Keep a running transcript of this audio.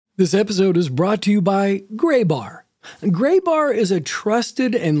This episode is brought to you by Gray Bar. Gray Bar is a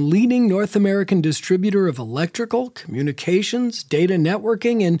trusted and leading North American distributor of electrical, communications, data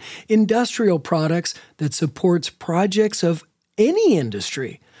networking, and industrial products that supports projects of any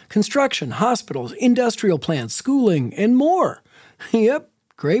industry: construction, hospitals, industrial plants, schooling, and more. Yep,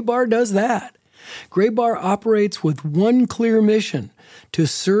 Gray Bar does that. Gray Bar operates with one clear mission: to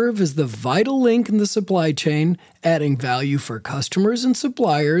serve as the vital link in the supply chain, adding value for customers and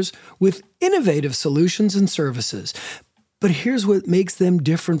suppliers with innovative solutions and services. But here's what makes them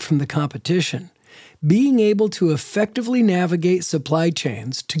different from the competition. Being able to effectively navigate supply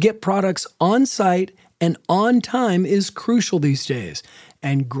chains to get products on site and on time is crucial these days.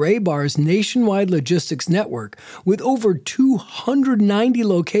 And Gray Bar's nationwide logistics network, with over 290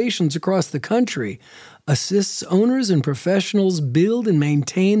 locations across the country, assists owners and professionals build and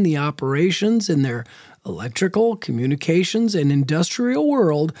maintain the operations in their electrical, communications, and industrial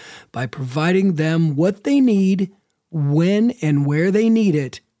world by providing them what they need, when and where they need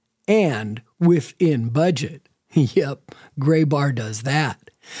it, and within budget. Yep, Gray Bar does that.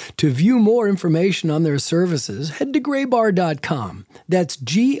 To view more information on their services, head to graybar.com. That's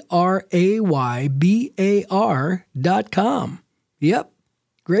GRAYBAR.com. Yep,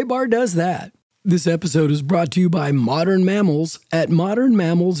 Gray Bar does that. This episode is brought to you by Modern Mammals at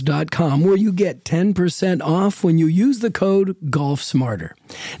modernmammals.com, where you get 10% off when you use the code GolfSmarter.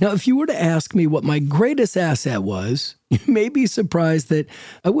 Now, if you were to ask me what my greatest asset was, you may be surprised that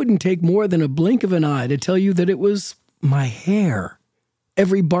I wouldn't take more than a blink of an eye to tell you that it was my hair.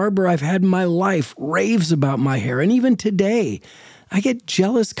 Every barber I've had in my life raves about my hair, and even today, I get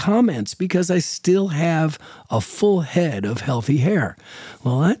jealous comments because I still have a full head of healthy hair.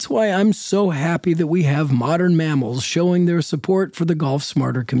 Well, that's why I'm so happy that we have Modern Mammals showing their support for the Golf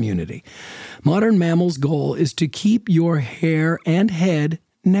Smarter community. Modern Mammals' goal is to keep your hair and head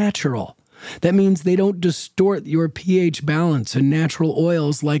natural. That means they don't distort your pH balance and natural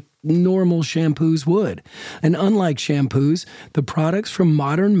oils like normal shampoos would. And unlike shampoos, the products from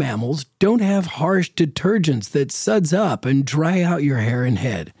Modern Mammals don't have harsh detergents that suds up and dry out your hair and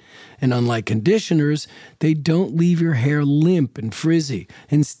head. And unlike conditioners, they don't leave your hair limp and frizzy.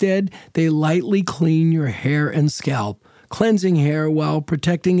 Instead, they lightly clean your hair and scalp, cleansing hair while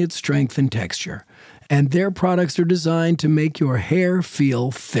protecting its strength and texture. And their products are designed to make your hair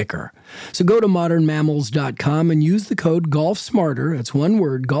feel thicker. So go to modernmammals.com and use the code GolfSmarter, that's one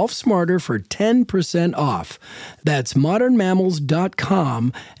word, GolfSmarter, for 10% off. That's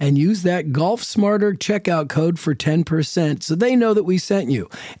modernmammals.com, and use that GolfSmarter checkout code for 10% so they know that we sent you.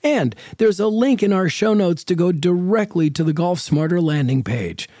 And there's a link in our show notes to go directly to the GolfSmarter landing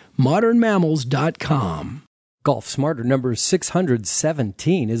page, modernmammals.com. Golf Smarter number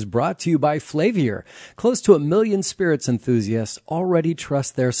 617 is brought to you by Flavier. Close to 1 million spirits enthusiasts already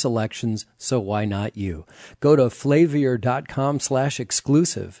trust their selections, so why not you? Go to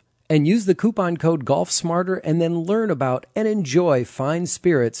flavier.com/exclusive and use the coupon code GolfSmarter and then learn about and enjoy fine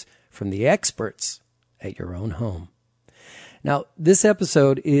spirits from the experts at your own home. Now, this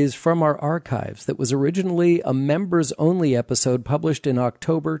episode is from our archives that was originally a members-only episode published in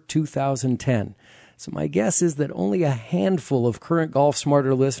October 2010. So my guess is that only a handful of current Golf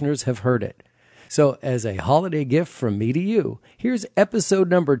Smarter listeners have heard it. So as a holiday gift from me to you, here's episode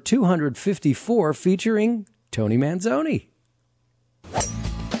number 254 featuring Tony Manzoni.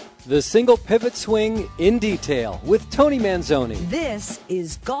 The single pivot swing in detail with Tony Manzoni. This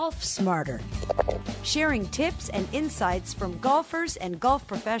is Golf Smarter, sharing tips and insights from golfers and golf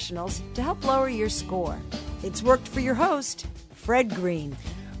professionals to help lower your score. It's worked for your host, Fred Green.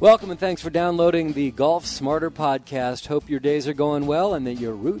 Welcome and thanks for downloading the Golf Smarter podcast. Hope your days are going well and that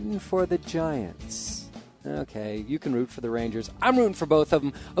you're rooting for the Giants. Okay, you can root for the Rangers. I'm rooting for both of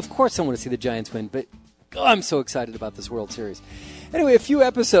them. Of course I want to see the Giants win, but I'm so excited about this World Series. Anyway, a few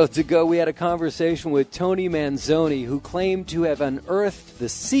episodes ago we had a conversation with Tony Manzoni, who claimed to have unearthed the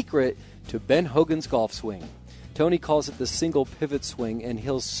secret to Ben Hogan's golf swing. Tony calls it the single pivot swing, and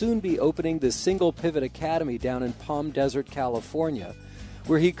he'll soon be opening the Single Pivot Academy down in Palm Desert, California,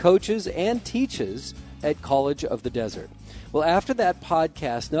 where he coaches and teaches at College of the Desert. Well, after that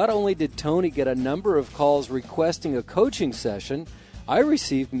podcast, not only did Tony get a number of calls requesting a coaching session, I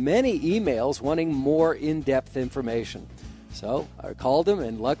received many emails wanting more in-depth information. So I called him,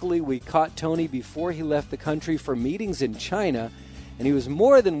 and luckily we caught Tony before he left the country for meetings in China, and he was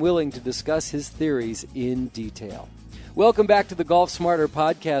more than willing to discuss his theories in detail. Welcome back to the Golf Smarter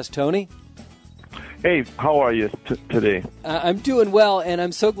podcast, Tony. Hey, how are you today? I'm doing well, and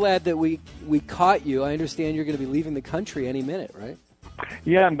I'm so glad that we caught you. I understand you're going to be leaving the country any minute, right?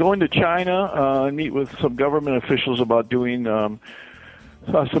 Yeah, I'm going to China, meet with some government officials about doing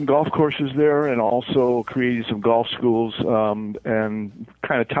some golf courses there, and also creating some golf schools, and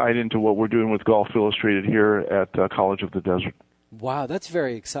kind of tied into what we're doing with Golf Illustrated here at College of the Desert. Wow, that's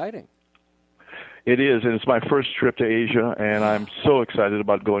very exciting. It is, and it's my first trip to Asia, and I'm so excited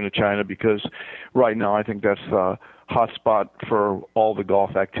about going to China because right now I think that's a hot spot for all the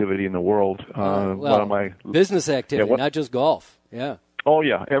golf activity in the world. One of my business activity, not just golf. Yeah. Oh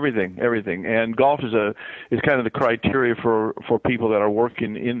yeah, everything, and golf is kind of the criteria for people that are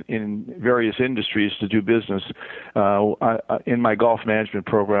working in various industries to do business. In my golf management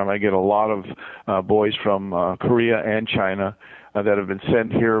program, I get a lot of boys from Korea and China that have been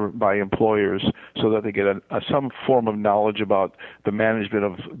sent here by employers so that they get some form of knowledge about the management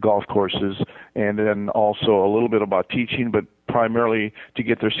of golf courses, and then also a little bit about teaching, but primarily to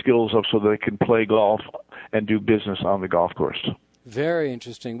get their skills up so they can play golf and do business on the golf course. Very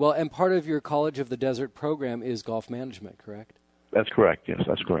interesting. Well, and part of your College of the Desert program is golf management, correct? That's correct. Yes,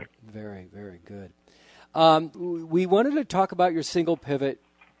 that's correct. Very, very good. We wanted to talk about your single pivot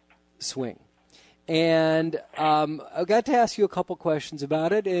swing. And I got to ask you a couple questions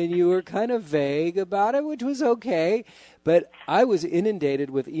about it, and you were kind of vague about it, which was okay. But I was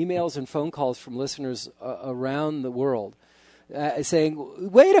inundated with emails and phone calls from listeners around the world saying,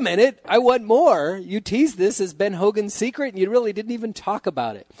 wait a minute, I want more. You teased this as Ben Hogan's secret, and you really didn't even talk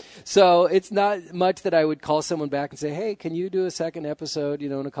about it. So it's not much that I would call someone back and say, hey, can you do a second episode,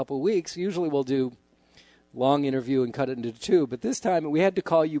 in a couple of weeks? Usually we'll do long interview and cut it into two. But this time we had to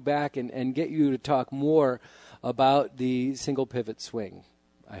call you back and get you to talk more about the single pivot swing.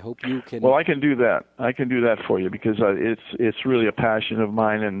 I hope you can. Well, I can do that. I can do that for you because it's really a passion of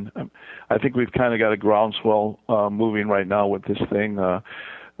mine, and I think we've kind of got a groundswell moving right now with this thing.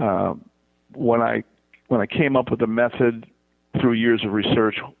 When I came up with the method through years of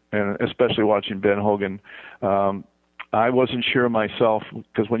research, and especially watching Ben Hogan, I wasn't sure myself,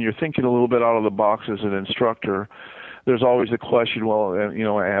 because when you're thinking a little bit out of the box as an instructor, there's always the question, well,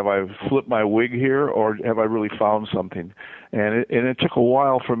 have I flipped my wig here, or have I really found something? And it took a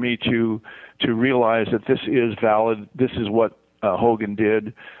while for me to realize that this is valid. This is what Hogan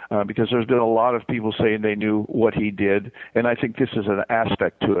did, because there's been a lot of people saying they knew what he did, and I think this is an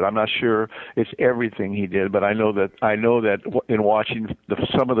aspect to it. I'm not sure it's everything he did, but I know that in watching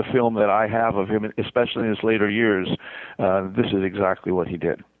some of the film that I have of him, especially in his later years, this is exactly what he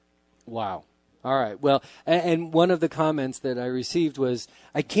did. Wow. All right. Well, and one of the comments that I received was,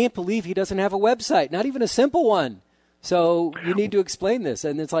 I can't believe he doesn't have a website, not even a simple one. So you need to explain this.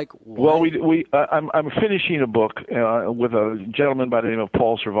 And it's like, what? Well, I'm finishing a book with a gentleman by the name of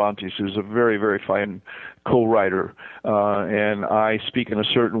Paul Cervantes, who's a very, very fine co-writer. And I speak in a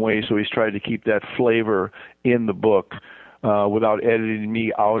certain way, so he's tried to keep that flavor in the book without editing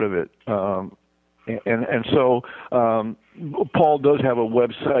me out of it. And so Paul does have a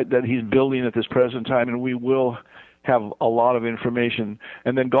website that he's building at this present time, and we will have a lot of information.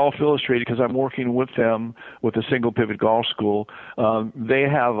 And then Golf Illustrated, because I'm working with them with the Single Pivot Golf School, they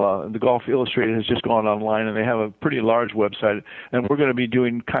have the Golf Illustrated has just gone online, and they have a pretty large website. And we're going to be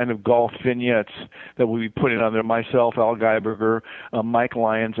doing kind of golf vignettes that we'll be putting on there. Myself, Al Geiberger, Mike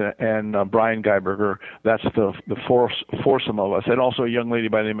Lyons, and Brian Geiberger. That's the foursome of us. And also a young lady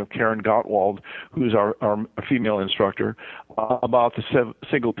by the name of Karen Gottwald, who's our female instructor, about the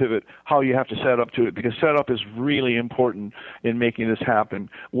single pivot, how you have to set up to it, because setup is really important in making this happen.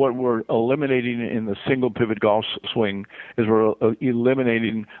 What we're eliminating in the single pivot golf swing is we're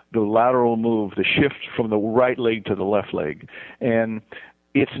eliminating the lateral move, the shift from the right leg to the left leg. And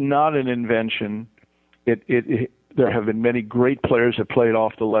it's not an invention. There have been many great players that played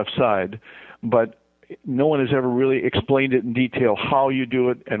off the left side, but no one has ever really explained it in detail how you do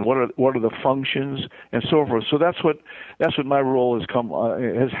it and what are the functions and so forth. So that's what my role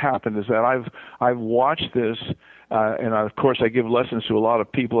has happened, is that I've watched this, and of course I give lessons to a lot of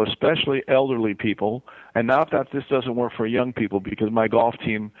people, especially elderly people. And not that this doesn't work for young people, because my golf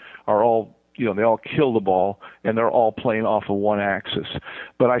team are all, they all kill the ball and they're all playing off of one axis.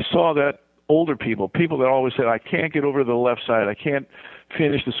 But I saw that older people that always said, I can't get over to the left side, I can't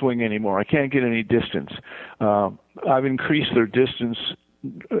finish the swing anymore, I can't get any distance. I've increased their distance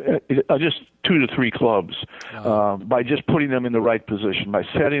just 2 to 3 clubs by just putting them in the right position, by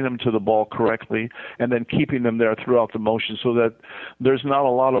setting them to the ball correctly, and then keeping them there throughout the motion so that there's not a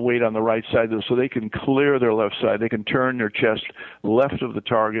lot of weight on the right side, so they can clear their left side. They can turn their chest left of the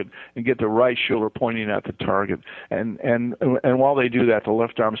target and get the right shoulder pointing at the target. And while they do that, the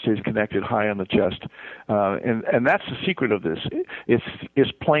left arm stays connected high on the chest. And that's the secret of this.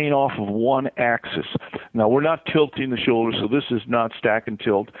 It's playing off of one axis. Now, we're not tilting the shoulders, so this is not stacking and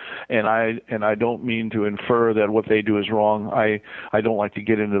tilt, and I don't mean to infer that what they do is wrong. I don't like to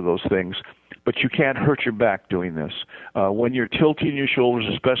get into those things. But you can't hurt your back doing this. When you're tilting your shoulders,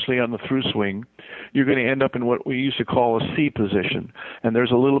 especially on the through swing, you're going to end up in what we used to call a C position. And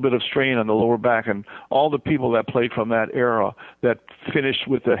there's a little bit of strain on the lower back. And all the people that played from that era that finished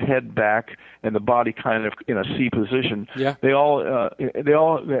with the head back and the body kind of in a C position, they all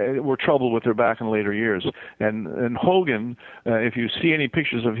were troubled with their back in later years. And Hogan, if you see any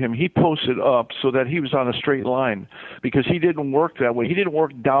pictures of him, he posted up so that he was on a straight line because he didn't work that way. He didn't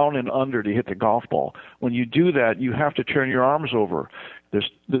work down and under to hit the golf ball. When you do that, you have to turn your arms over.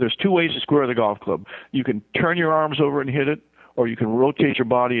 There's two ways to square the golf club. You can turn your arms over and hit it, or you can rotate your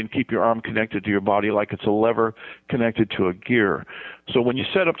body and keep your arm connected to your body like it's a lever connected to a gear. So when you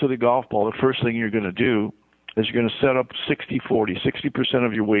set up to the golf ball, the first thing you're going to do is you're going to set up 60-40, 60%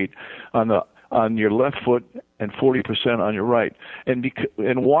 of your weight on your left foot and 40% on your right. And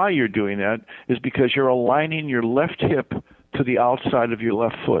why you're doing that is because you're aligning your left hip to the outside of your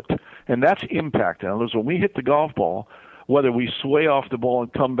left foot. And that's impact. In other words, when we hit the golf ball, whether we sway off the ball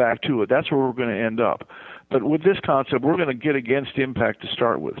and come back to it, that's where we're going to end up. But with this concept, we're going to get against impact to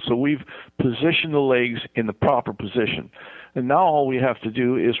start with. So we've positioned the legs in the proper position. And now all we have to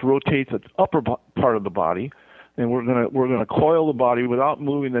do is rotate the upper part of the body, and we're going to coil the body without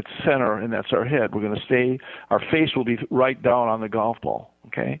moving that center, and that's our head. We're going to stay, our face will be right down on the golf ball,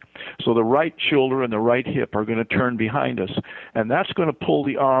 okay? So the right shoulder and the right hip are going to turn behind us, and that's going to pull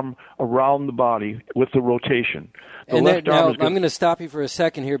the arm around the body with the rotation. I'm going to stop you for a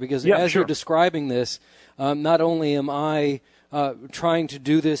second here because as you're describing this, not only am I trying to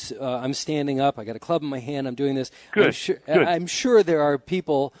do this, I'm standing up, I got a club in my hand, I'm doing this. Good. I'm sure there are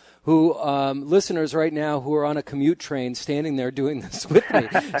people who, listeners right now, who are on a commute train standing there doing this with me.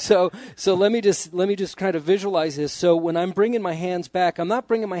 So let me just kind of visualize this. So when I'm bringing my hands back, I'm not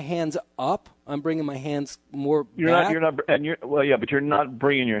bringing my hands up. I'm bringing my hands more back. But you're not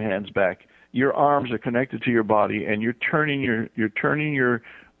bringing your hands back. Your arms are connected to your body, and you're turning your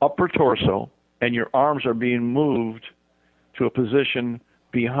upper torso, and your arms are being moved to a position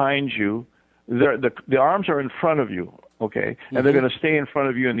behind you. The arms are in front of you, okay, and they're going to stay in front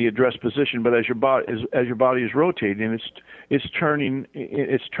of you in the address position. But as your body is rotating, it's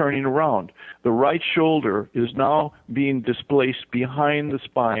turning around. The right shoulder is now being displaced behind the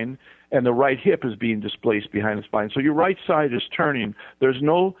spine, and the right hip is being displaced behind the spine. So your right side is turning. There's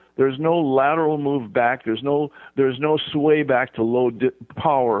no lateral move back. There's no sway back to low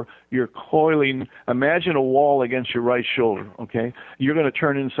power. You're coiling. Imagine a wall against your right shoulder, okay? You're going to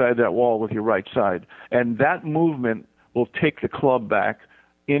turn inside that wall with your right side. And that movement will take the club back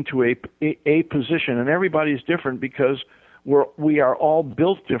into a position. And everybody's different because we are all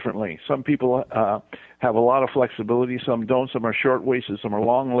built differently. Some people have a lot of flexibility. Some don't. Some are short-waisted. Some are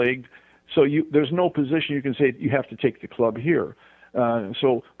long-legged. So there's no position you can say you have to take the club here.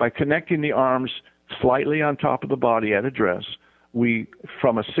 So by connecting the arms slightly on top of the body at address, we,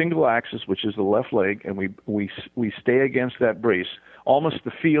 from a single axis, which is the left leg, and we stay against that brace, almost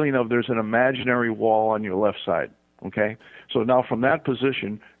the feeling of there's an imaginary wall on your left side. Okay, so now from that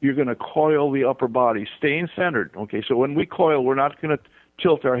position, you're going to coil the upper body, staying centered. Okay, so when we coil, we're not going to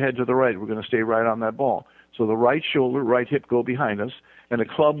tilt our head to the right. We're going to stay right on that ball. So the right shoulder, right hip go behind us, and the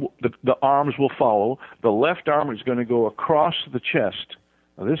club, the arms will follow. The left arm is going to go across the chest.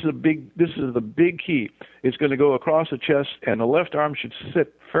 Now this is the big key. It's going to go across the chest, and the left arm should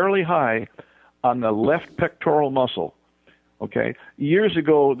sit fairly high on the left pectoral muscle. Okay. Years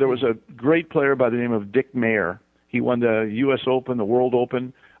ago, there was a great player by the name of Dick Mayer. He won the U.S. Open, the World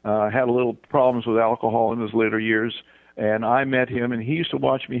Open, had a little problems with alcohol in his later years, and I met him, and he used to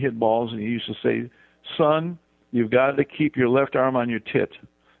watch me hit balls, and he used to say, "Son, you've got to keep your left arm on your tit,"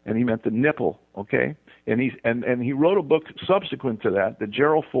 and he meant the nipple, okay? And he wrote a book subsequent to that.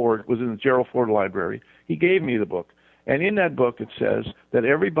 Gerald Ford was in the Gerald Ford Library. He gave me the book, and in that book it says that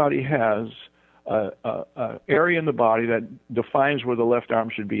everybody has a area in the body that defines where the left arm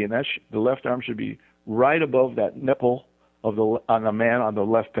should be, and the left arm should be right above that nipple on the man on the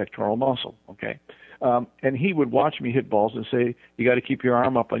left pectoral muscle, okay? And he would watch me hit balls and say, "You got to keep your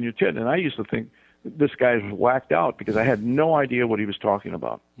arm up on your tit." And I used to think, this guy's whacked out because I had no idea what he was talking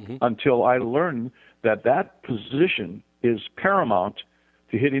about until I learned that position is paramount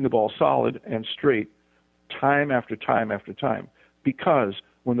to hitting the ball solid and straight time after time after time. Because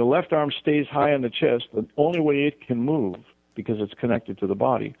when the left arm stays high on the chest, the only way it can move, because it's connected to the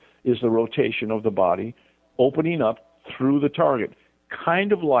body, is the rotation of the body opening up through the target.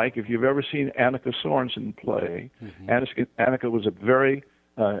 Kind of like if you've ever seen Annika Sorensen play. Annika was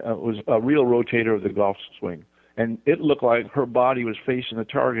was a real rotator of the golf swing. and it looked like her body was facing the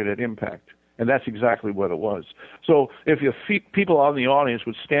target at impact. And that's exactly what it was. So if people out in the audience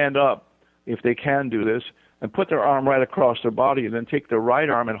would stand up, if they can do this, and put their arm right across their body, and then take their right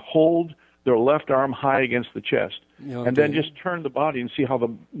arm and hold their left arm high against the chest, and then just turn the body and see how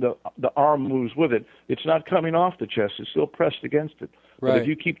the arm moves with it. It's not coming off the chest; it's still pressed against it. Right. But if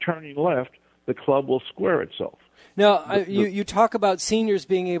you keep turning left, the club will square itself. Now, you talk about seniors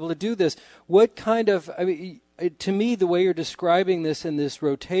being able to do this. What kind of, to me, the way you're describing this in this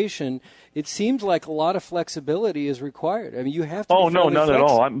rotation, it seems like a lot of flexibility is required. I mean, you have to. Oh no, none at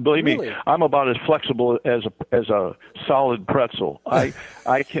all. Believe really? me, I'm about as flexible as a solid pretzel. I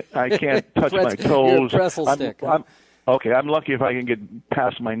can't touch my toes. You're a pretzel stick. Okay, I'm lucky if I can get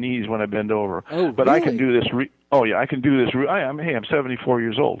past my knees when I bend over. Oh, but really? I can do this. I can do this. I'm 74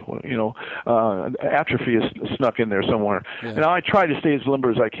 years old. Atrophy is snuck in there somewhere. Yeah. And I try to stay as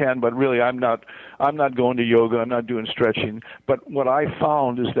limber as I can, but really, I'm not going to yoga. I'm not doing stretching. But what I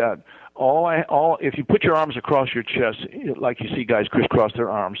found is that if you put your arms across your chest, like you see guys crisscross their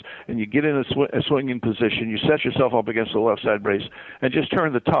arms, and you get in a swinging position, you set yourself up against the left side brace, and just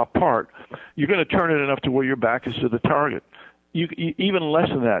turn the top part, you're going to turn it enough to where your back is to the target. You even less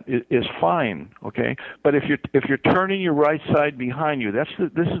than that is fine, okay? But if you're turning your right side behind you, this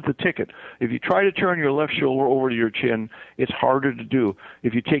is the ticket. If you try to turn your left shoulder over to your chin, it's harder to do.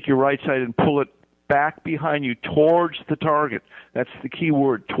 If you take your right side and pull it back behind you towards the target, that's the key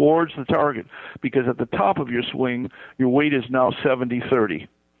word, towards the target, because at the top of your swing, your weight is now 70-30.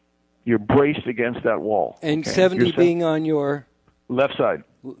 You're braced against that wall. And okay? 70 being on your left side.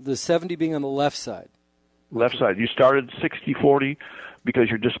 The 70 being on the left side. Left side. You started 60-40 because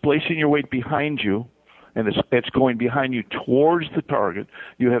you're displacing your weight behind you, and it's going behind you towards the target.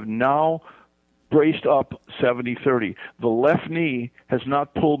 You have now braced up 70-30. The left knee has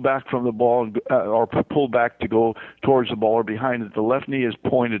not pulled back from the ball or pulled back to go towards the ball or behind it. The left knee is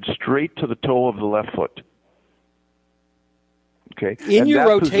pointed straight to the toe of the left foot. Okay. In your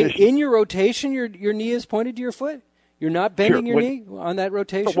rotation, your knee is pointed to your foot. You're not bending your knee on that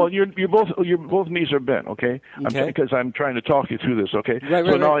rotation. Well, your both knees are bent. Okay. Because I'm trying to talk you through this. Okay. Right.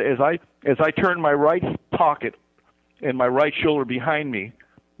 So now, as I turn my right pocket and my right shoulder behind me,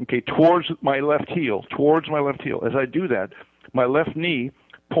 okay, towards my left heel. As I do that, my left knee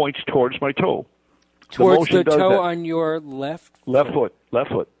points towards my toe. Towards the toe on your left foot. Left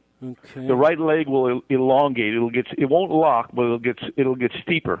foot. Okay. The right leg will elongate. It won't lock, but it'll get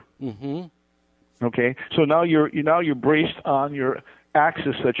steeper. Mm-hmm. Okay, so now you're braced on your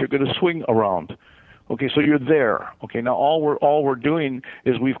axis that you're going to swing around. Okay, so you're there. Okay, now all we're doing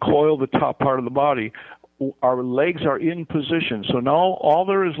is we've coiled the top part of the body. Our legs are in position. So now all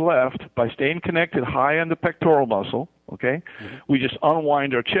there is left, by staying connected high on the pectoral muscle, okay, we just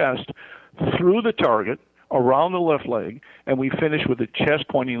unwind our chest through the target, around the left leg, and we finish with the chest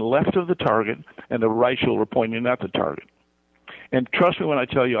pointing left of the target and the right shoulder pointing at the target. And trust me when I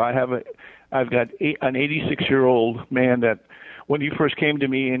tell you, I've got an 86-year-old man that when he first came to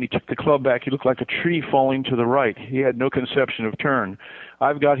me and he took the club back, he looked like a tree falling to the right. He had no conception of turn.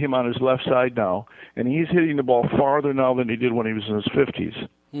 I've got him on his left side now, and he's hitting the ball farther now than he did when he was in his 50s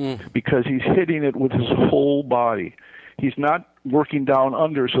because he's hitting it with his whole body. He's not working down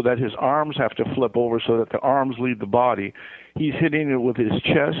under so that his arms have to flip over so that the arms lead the body. He's hitting it with his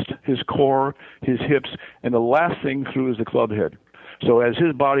chest, his core, his hips, and the last thing through is the club head. So as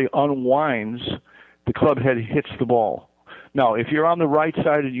his body unwinds, the club head hits the ball. Now, if you're on the right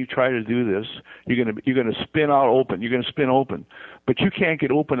side and you try to do this, you're going to spin out open. You're going to spin open, but you can't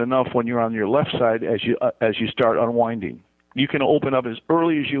get open enough when you're on your left side as you start unwinding. You can open up as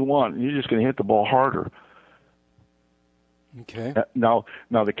early as you want, and you're just going to hit the ball harder. Okay. Now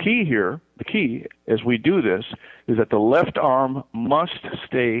the key as we do this is that the left arm must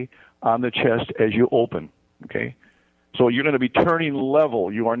stay on the chest as you open. Okay. So you're going to be turning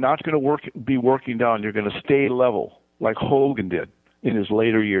level. You are not going to be working down. You're going to stay level, like Hogan did in his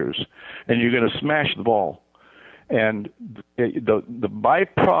later years, and you're going to smash the ball. And the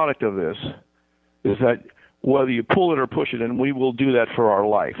byproduct of this is that whether you pull it or push it, and we will do that for our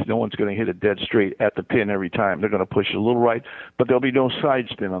life. No one's going to hit it dead straight at the pin every time. They're going to push it a little right, but there'll be no side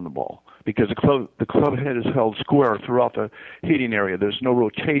spin on the ball because the club head is held square throughout the hitting area. There's no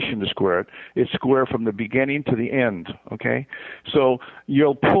rotation to square it. It's square from the beginning to the end, okay? So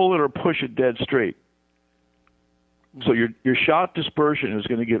you'll pull it or push it dead straight. So your shot dispersion is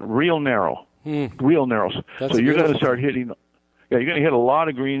going to get real narrow, real narrow. So you're going to start hitting... Yeah, you're going to hit a lot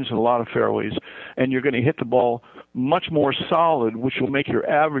of greens and a lot of fairways, and you're going to hit the ball much more solid, which will make your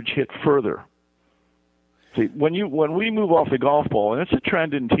average hit further. See, when we move off the golf ball, and it's a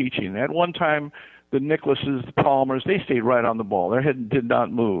trend in teaching. At one time, the Nicklases, the Palmers, they stayed right on the ball. Their head did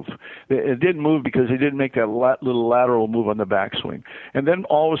not move. It didn't move because they didn't make that little lateral move on the backswing. And then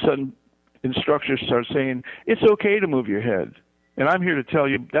all of a sudden, instructors start saying, it's okay to move your head. And I'm here to tell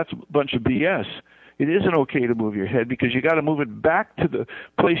you that's a bunch of BS. It isn't okay to move your head because you got to move it back to the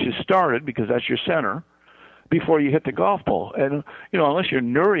place you started, because that's your center, before you hit the golf ball. And, unless you're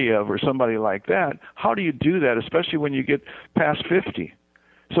Nureyev or somebody like that, how do you do that, especially when you get past 50?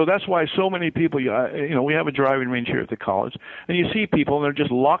 So that's why so many people, we have a driving range here at the college, and you see people, and they're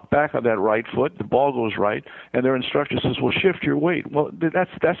just locked back on that right foot, the ball goes right, and their instructor says, well, shift your weight. Well,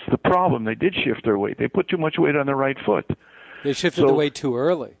 that's the problem. They did shift their weight. They put too much weight on their right foot. They shifted the weight too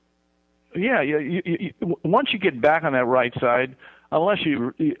early. Yeah. Once you get back on that right side, unless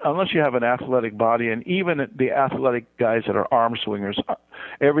you have an athletic body, and even the athletic guys that are arm swingers,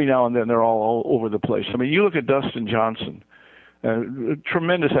 every now and then they're all over the place. I mean, you look at Dustin Johnson,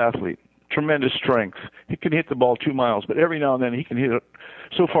 tremendous athlete, tremendous strength. He can hit the ball 2 miles, but every now and then he can hit it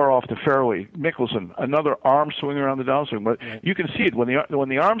so far off the fairway. Mickelson, another arm swinger on the downswing, but you can see it when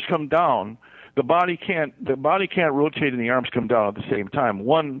the arms come down. The body can't rotate and the arms come down at the same time.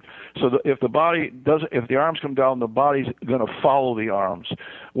 If the arms come down, the body's going to follow the arms.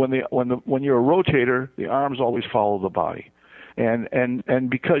 When you're a rotator, the arms always follow the body. And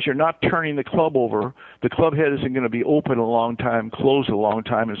because you're not turning the club over, the club head isn't going to be open a long time, closed a long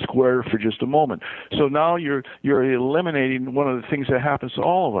time, and square for just a moment. So now you're eliminating one of the things that happens to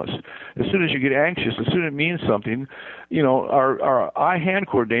all of us. As soon as you get anxious, as soon as it means something, our eye-hand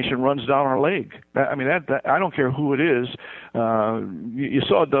coordination runs down our leg. I mean, that I don't care who it is. You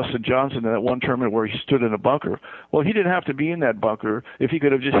saw Dustin Johnson in that one tournament where he stood in a bunker. Well, he didn't have to be in that bunker if he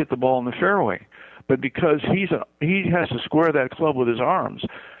could have just hit the ball in the fairway. But because he has to square that club with his arms,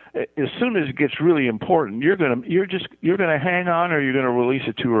 as soon as it gets really important, you're gonna hang on, or you're gonna release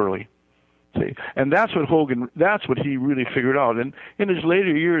it too early. See, and that's what he really figured out. And in his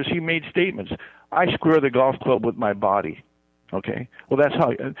later years, he made statements. I square the golf club with my body. Okay, well that's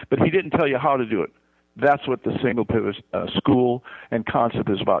how. But he didn't tell you how to do it. That's what the single pivot school and concept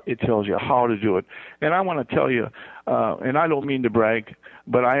is about. It tells you how to do it. And I want to tell you, and I don't mean to brag,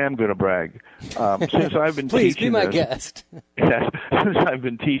 but I am going to brag. Since I've been Please teaching be my this, guest. Yes, since I've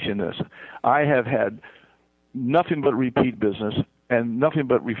been teaching this, I have had nothing but repeat business and nothing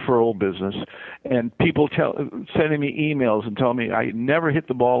but referral business, and people sending me emails and telling me I never hit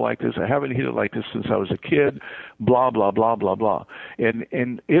the ball like this. I haven't hit it like this since I was a kid. Blah blah blah blah blah,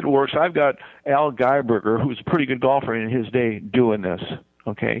 and it works. I've got Al Geiberger, who's a pretty good golfer in his day, doing this.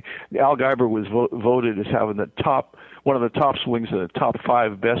 Okay, Al Geiber was voted as having one of the top swings and the top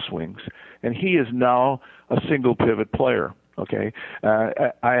 5 best swings, and he is now a single pivot player. Okay,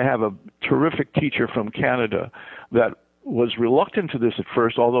 I have a terrific teacher from Canada that was reluctant to this at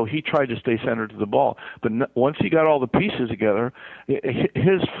first, although he tried to stay centered to the ball. But once he got all the pieces together,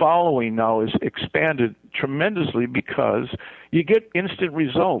 his following now is expanded tremendously because you get instant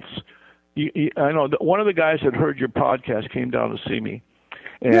results. I know one of the guys that heard your podcast came down to see me.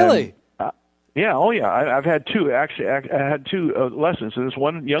 And, really? Yeah. Oh, yeah. I've had 2. Actually, I had 2 lessons. And this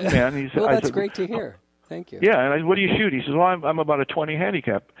one young man, he said, well, that's great to hear. Thank you. Yeah. And I said, what do you shoot? He says, well, I'm about a 20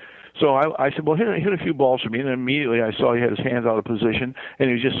 handicap. So I said, well, hit a few balls for me. And immediately I saw he had his hands out of position, and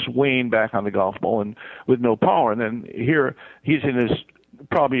he was just swaying back on the golf ball and with no power. And then here he's in his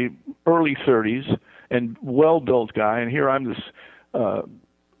probably early 30s and well-built guy, and here I'm this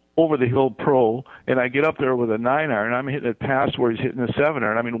over-the-hill pro, and I get up there with a 9-iron. I'm hitting it past where he's hitting a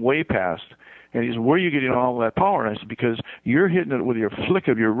 7-iron. I mean, way past. And he said, where are you getting all that power? And I said, because you're hitting it with your flick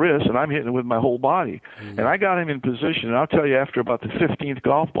of your wrist, and I'm hitting it with my whole body. Mm-hmm. And I got him in position, and I'll tell you, after about the 15th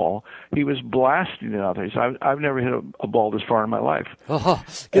golf ball, he was blasting it out there. He said, I've never hit a ball this far in my life. Oh,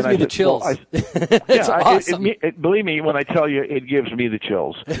 gives me the chills. Well, it's awesome. Believe me, when I tell you, it gives me the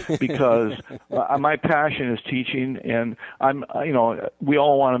chills, because my passion is teaching, and we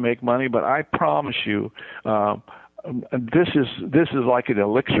all want to make money, but I promise you, this is like an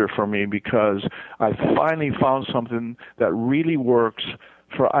elixir for me, because I finally found something that really works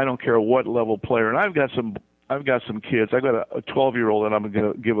for I don't care what level player. And I've got some kids. I've got a 12-year-old that I'm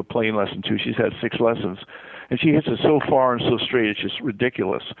going to give a playing lesson to. She's had 6 lessons, and she hits it so far and so straight, it's just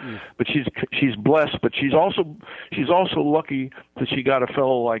ridiculous. But she's blessed, but she's also lucky that she got a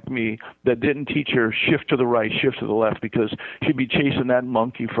fellow like me that didn't teach her shift to the right, shift to the left, because she'd be chasing that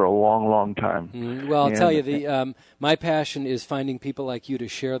monkey for a long, long time. Well, I'll tell you, my passion is finding people like you to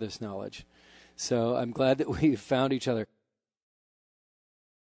share this knowledge. So I'm glad that we found each other.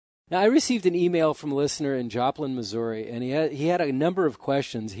 Now, I received an email from a listener in Joplin, Missouri, and he had a number of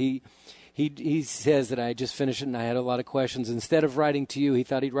questions. He he says that I just finished it and I had a lot of questions. Instead of writing to you, he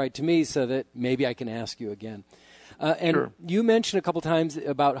thought he'd write to me so that maybe I can ask you again. And Sure. You mentioned a couple times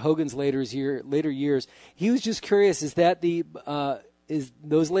about Hogan's later years. He was just curious: is that is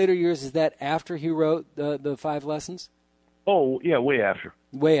those later years? Is that after he wrote the 5 lessons? Oh, yeah, way after.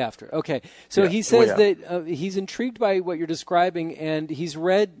 Way after. Okay. So Yeah, he says way that he's intrigued by what you're describing, and he's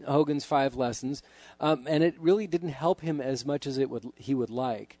read Hogan's 5 lessons, and it really didn't help him as much as he would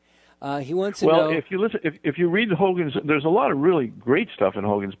like. He wants to know. Well, if you read Hogan's, there's a lot of really great stuff in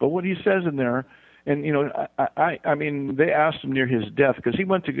Hogan's, but what he says in there, and I mean, they asked him near his death because he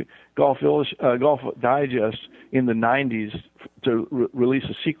went to Golf Digest in the '90s to release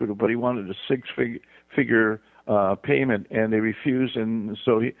a secret, but he wanted a six-figure payment, and they refused, and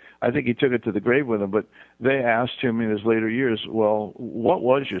so I think he took it to the grave with him. But they asked him in his later years, well, what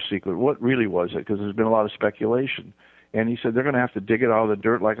was your secret? What really was it? Because there's been a lot of speculation. And he said, they're going to have to dig it out of the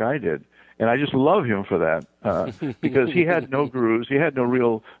dirt like I did. And I just love him for that because he had no gurus. He had no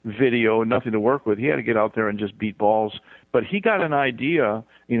real video, nothing to work with. He had to get out there and just beat balls. But he got an idea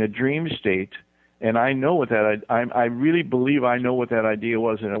in a dream state, and I know what that I really believe I know what that idea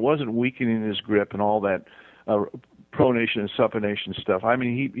was, and it wasn't weakening his grip and all that pronation and supination stuff. I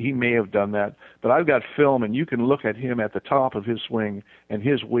mean, he may have done that, but I've got film, and you can look at him at the top of his swing, and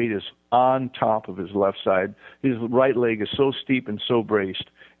his weight is on top of his left side. His right leg is so steep and so braced,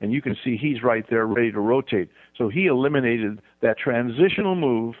 and you can see he's right there ready to rotate. So he eliminated that transitional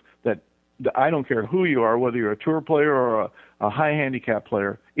move that I don't care who you are, whether you're a tour player or a high handicap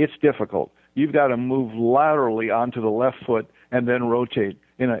player, it's difficult. You've got to move laterally onto the left foot and then rotate.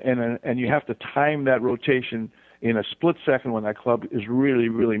 And you have to time that rotation in a split second when that club is really,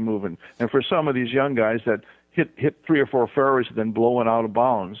 really moving. And for some of these young guys that hit 3 or 4 fairways and then blowing out of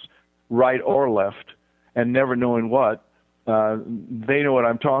bounds, right or left, and never knowing what, they know what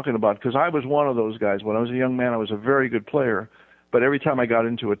I'm talking about. Because I was one of those guys. When I was a young man, I was a very good player. But every time I got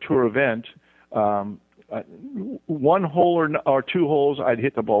into a tour event, 1 hole or 2 holes, I'd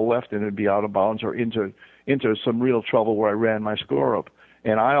hit the ball left and it'd be out of bounds or into some real trouble where I ran my score up.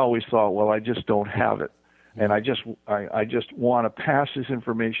 And I always thought, well, I just don't have it. And I just want to pass this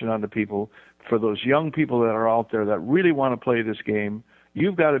information on to people. For those young people that are out there that really want to play this game,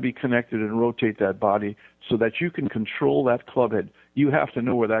 you've got to be connected and rotate that body so that you can control that club head. You have to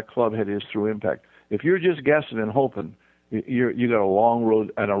know where that club head is through impact. If you're just guessing and hoping, you got a long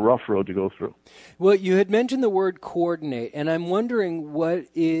road and a rough road to go through. Well, you had mentioned the word coordinate, and I'm wondering what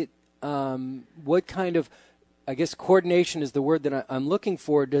kind of, I guess coordination is the word that I'm looking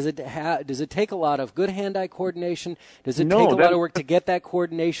for. Does it take a lot of good hand-eye coordination? Does it take a lot of work to get that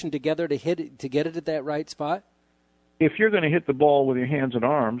coordination together to get it at that right spot? If you're going to hit the ball with your hands and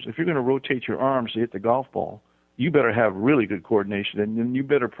arms, if you're going to rotate your arms to hit the golf ball, you better have really good coordination, and then you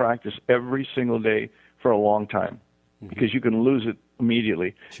better practice every single day for a long time, because you can lose it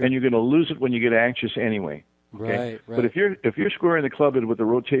immediately, Sure. and you're going to lose it when you get anxious anyway. Okay? Right. But if you're squaring the club head with the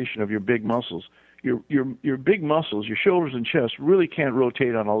rotation of your big muscles, your big muscles, your shoulders and chest, really can't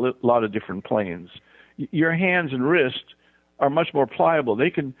rotate on a lot of different planes. Your hands and wrist are much more pliable.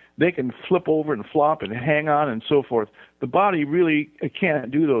 They can flip over and flop and hang on and so forth. The body really can't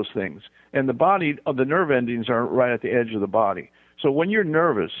do those things, and the nerve endings are right at the edge of the body. So when you're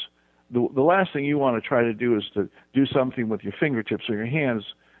nervous, the last thing you want to try to do is to do something with your fingertips or your hands.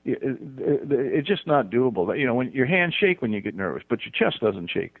 It's just not doable. You know, when your hands shake when you get nervous, but your chest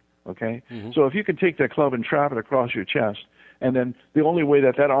doesn't shake. Okay? Mm-hmm. So if you can take that club and trap it across your chest, and then the only way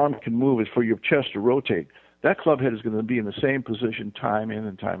that arm can move is for your chest to rotate, that club head is going to be in the same position time in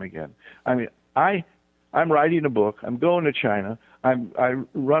and time again. I mean, I'm writing a book. I'm going to China. I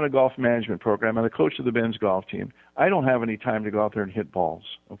run a golf management program. I'm the coach of the men's golf team. I don't have any time to go out there and hit balls,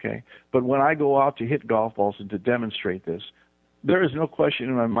 okay? But when I go out to hit golf balls and to demonstrate this, there is no question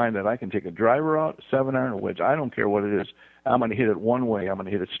in my mind that I can take a driver out, 7-iron, or wedge. I don't care what it is. I'm going to hit it one way. I'm going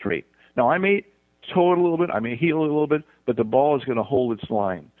to hit it straight. Now, I may toe it a little bit. I may heel it a little bit, but the ball is going to hold its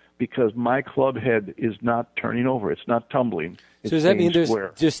line because my club head is not turning over. It's not tumbling. It's so does that mean there's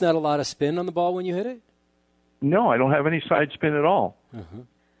square. Just not a lot of spin on the ball when you hit it? No, I don't have any side spin at all. Uh-huh.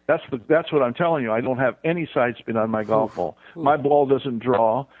 That's what I'm telling you. I don't have any side spin on my golf ball. My ball doesn't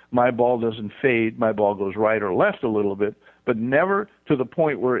draw. My ball doesn't fade. My ball goes right or left a little bit, but never to the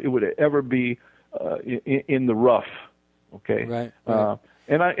point where it would ever be in the rough. Okay. Right.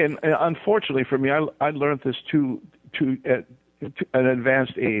 And unfortunately for me, I learned this at an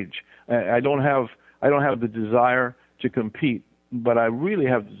advanced age. I don't have the desire to compete, but I really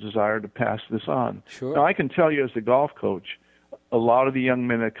have the desire to pass this on. Sure. Now I can tell you as the golf coach, a lot of the young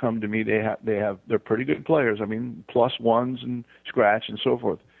men that come to me, they're pretty good players. I mean, +1s and scratch and so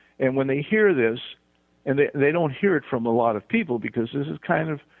forth. And when they hear this, and they don't hear it from a lot of people because this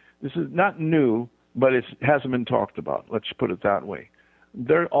is not new, but it hasn't been talked about. Let's put it that way.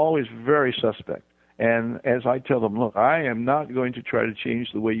 They're always very suspect. And as I tell them, look, I am not going to try to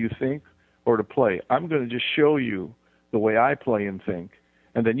change the way you think or to play. I'm going to just show you the way I play and think,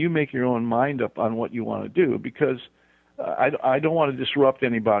 and then you make your own mind up on what you want to do, because I don't want to disrupt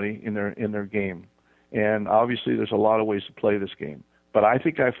anybody in their game. And obviously there's a lot of ways to play this game. But I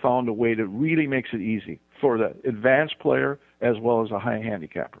think I've found a way that really makes it easy for the advanced player as well as a high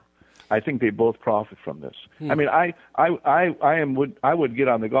handicapper. I think they both profit from this. I mean, I would get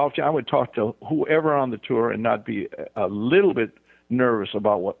on the golf team. I would talk to whoever on the tour and not be a little bit nervous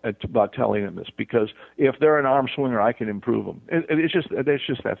about telling them this, because if they're an arm swinger, I can improve them. It's just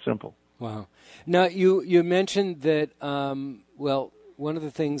that simple. Wow. Now you mentioned that one of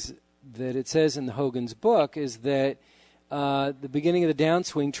the things that it says in the Hogan's book is that the beginning of the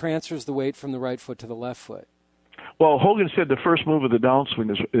downswing transfers the weight from the right foot to the left foot. Well, Hogan said the first move of the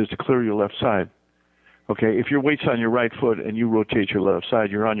downswing is to clear your left side. Okay, if your weight's on your right foot and you rotate your left side,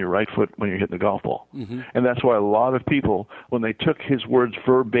 you're on your right foot when you're hitting the golf ball. Mm-hmm. And that's why a lot of people, when they took his words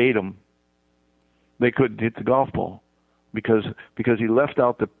verbatim, they couldn't hit the golf ball because he left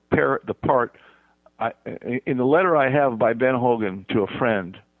out the part. In the letter I have by Ben Hogan to a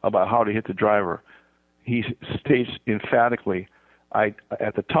friend about how to hit the driver, he states emphatically, at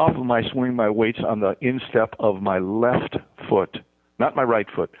the top of my swing, my weight's on the instep of my left foot. Not my right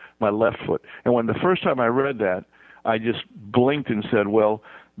foot, my left foot. And when the first time I read that, I just blinked and said, well,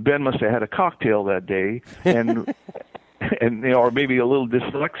 Ben must have had a cocktail that day, and or maybe a little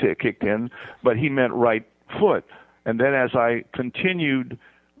dyslexia kicked in, but he meant right foot. And then as I continued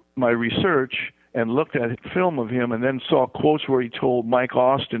my research and looked at film of him and then saw quotes where he told Mike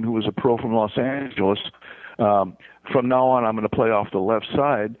Austin, who was a pro from Los Angeles, from now on I'm going to play off the left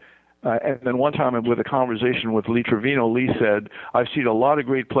side. And then one time with a conversation with Lee Trevino, Lee said, I've seen a lot of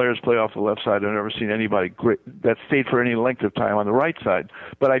great players play off the left side. I've never seen anybody great that stayed for any length of time on the right side.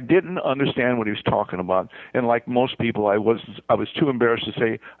 But I didn't understand what he was talking about. And like most people, I was too embarrassed to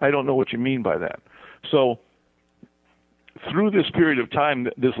say, I don't know what you mean by that. So through this period of time,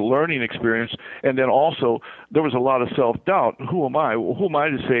 this learning experience, and then also there was a lot of self-doubt. Who am I? Who am I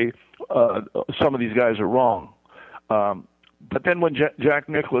to say some of these guys are wrong? But then when Jack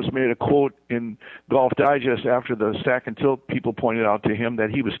Nicklaus made a quote in Golf Digest after the stack and tilt, people pointed out to him that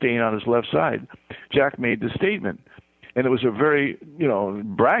he was staying on his left side. Jack made the statement, and it was a very,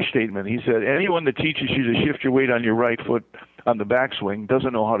 brash statement. He said, anyone that teaches you to shift your weight on your right foot on the backswing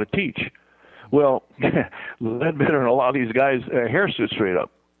doesn't know how to teach. Well, Ledbetter and a lot of these guys' hair stood straight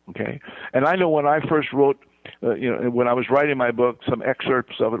up, okay? And I know when I first wrote, when I was writing my book, some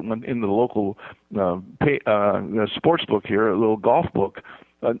excerpts of it in the local sports book here, a little golf book,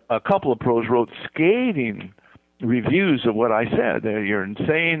 a couple of pros wrote scathing reviews of what I said. You're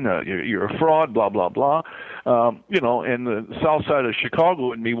insane, you're a fraud, blah, blah, blah. And the south side of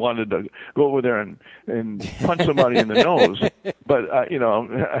Chicago and me wanted to go over there and punch somebody in the nose. But,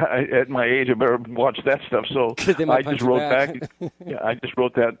 at my age, I better watch that stuff. So I just wrote back. I just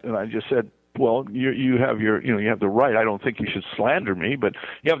wrote that, and I just said, well, you have you have the right. I don't think you should slander me, but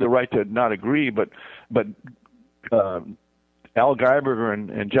you have the right to not agree. But Al Geiberger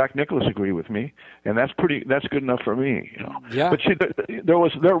and Jack Nicklaus agree with me, and that's good enough for me. Yeah. But see,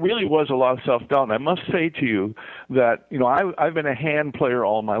 there really was a lot of self-doubt, and I must say to you that I've been a hand player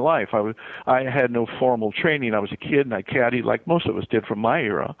all my life. I had no formal training. I was a kid and I caddied like most of us did from my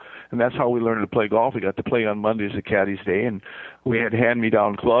era, and that's how we learned to play golf. We got to play on Mondays at Caddy's Day, and we had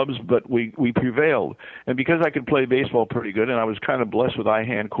hand-me-down clubs, but we prevailed. And because I could play baseball pretty good, and I was kind of blessed with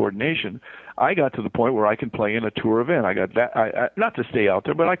eye-hand coordination, I got to the point where I could play in a tour event. I got that, not to stay out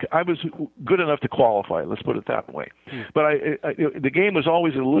there, but I was good enough to qualify. Let's put it that way. But the game was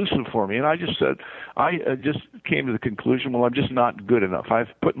always elusive for me, and I just came to the conclusion, well, I'm just not good enough. I've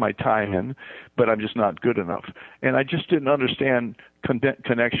put my time in, but I'm just not good enough. And I just didn't understand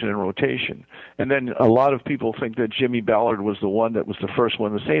connection and rotation. And then a lot of people think that Jimmy Ballard was the one that was the first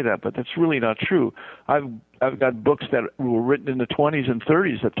one to say that, but that's really not true. I've got books that were written in the 20s and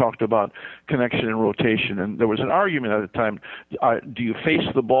 30s that talked about connection and rotation, and there was an argument at the time, do you face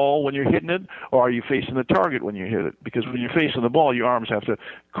the ball when you're hitting it, or are you facing the target when you hit it? Because when you're facing the ball, your arms have to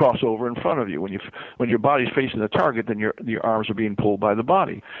cross over in front of you. When your body's facing the target, then your arms are being pulled by the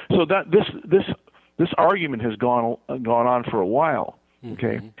body. So that this argument has gone on for a while.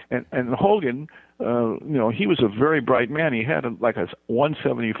 Okay, and Hogan, he was a very bright man. He had like a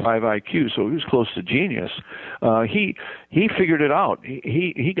 175 IQ, so he was close to genius. He figured it out.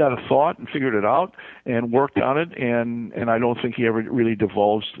 He got a thought and figured it out and worked on it. And I don't think he ever really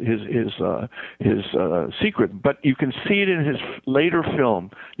divulged his secret. But you can see it in his later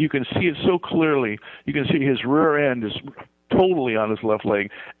film. You can see it so clearly. You can see his rear end is totally on his left leg,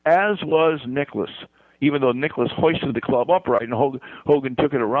 as was Nicholas. Even though Nicholas hoisted the club upright and Hogan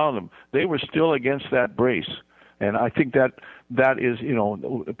took it around them, they were still against that brace. And I think that is,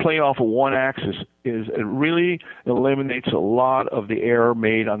 playing off of one axis it really eliminates a lot of the error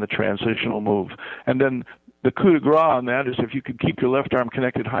made on the transitional move. And then the coup de grace on that is if you could keep your left arm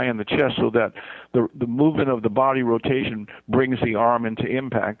connected high in the chest so that the movement of the body rotation brings the arm into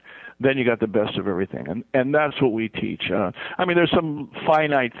impact, then you got the best of everything. And that's what we teach. There's some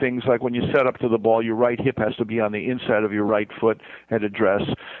finite things like when you set up to the ball, your right hip has to be on the inside of your right foot at address.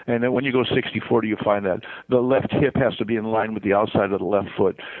 And then when you go 60-40, you find that the left hip has to be in line with the outside of the left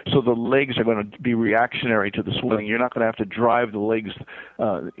foot. So the legs are going to be reactionary to the swing. You're not going to have to drive the legs.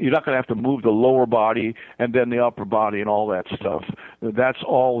 You're not going to have to move the lower body and then the upper body and all that stuff. That's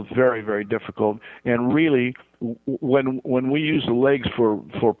all very, very difficult. And really, when we use the legs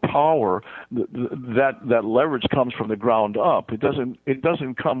for power, that leverage comes from the ground up. It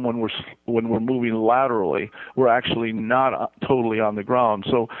doesn't come when we're moving laterally. We're actually not totally on the ground.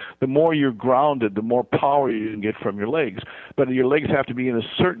 So the more you're grounded, the more power you can get from your legs. But your legs have to be in a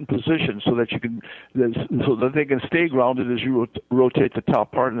certain position so that they can stay grounded as you rotate the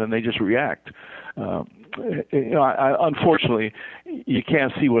top part, and then they just react. Unfortunately, you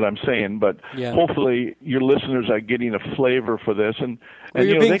can't see what I'm saying, but hopefully your listeners are getting a flavor for this. And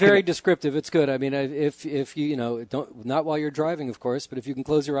you're being very descriptive. It's good. I mean, if you don't, not while you're driving, of course, but if you can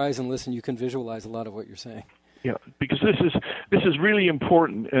close your eyes and listen, you can visualize a lot of what you're saying. Yeah, because this is really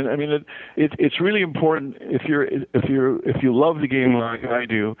important, and I mean it's really important if you love the game like I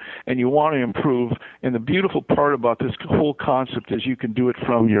do and you want to improve. And the beautiful part about this whole concept is you can do it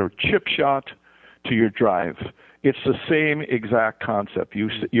from your chip shot to your drive. It's the same exact concept.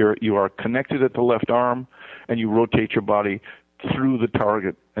 You are connected at the left arm, and you rotate your body through the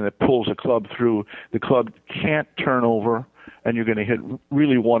target, and it pulls a club through. The club can't turn over, and you're going to hit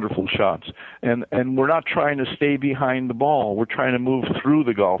really wonderful shots. And we're not trying to stay behind the ball. We're trying to move through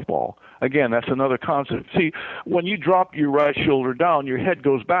the golf ball. Again, that's another concept. See, when you drop your right shoulder down, your head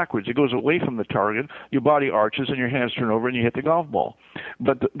goes backwards. It goes away from the target. Your body arches, and your hands turn over, and you hit the golf ball.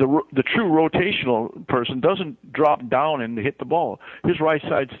 But the true rotational person doesn't drop down and hit the ball. His right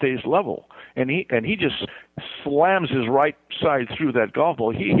side stays level, and he just slams his right side through that golf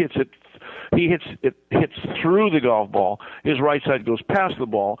ball. He hits through the golf ball. His right side goes past the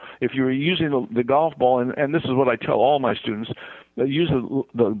ball. If you're using the golf ball, and this is what I tell all my students, use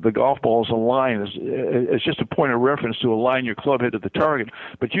the golf ball as a line. It's just a point of reference to align your club head to the target,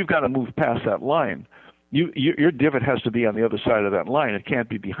 but you've got to move past that line. Your divot has to be on the other side of that line. It can't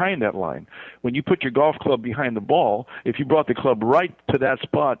be behind that line. When you put your golf club behind the ball, if you brought the club right to that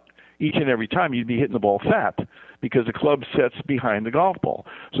spot each and every time, you'd be hitting the ball fat because the club sets behind the golf ball.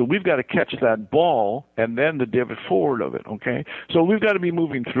 So we've got to catch that ball and then the divot forward of it, okay? So we've got to be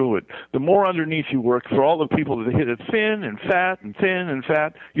moving through it. The more underneath you work, for all the people that hit it thin and fat and thin and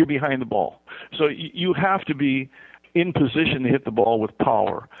fat, you're behind the ball. So you have to be in position to hit the ball with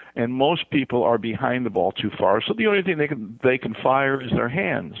power, and most people are behind the ball too far. So the only thing they can fire is their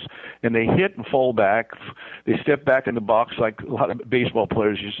hands, and they hit and fall back. They step back in the box like a lot of baseball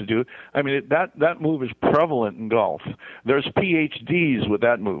players used to do. I mean, that move is prevalent in golf. There's PhDs with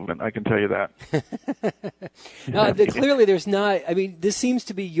that movement, I can tell you that. Clearly, there's not. I mean, this seems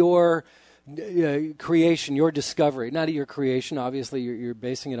to be your creation, your discovery, not your creation. Obviously, you're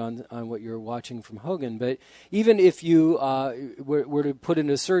basing it on what you're watching from Hogan. But even if you were to put in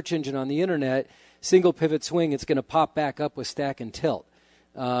a search engine on the internet, single pivot swing, it's going to pop back up with stack and tilt.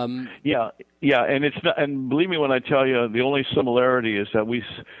 Yeah, and it's not, and believe me when I tell you, the only similarity is that we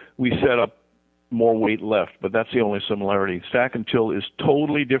set up more weight left, but that's the only similarity. Stack and tilt is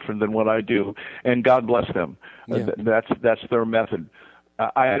totally different than what I do, and God bless them. Yeah. That's their method.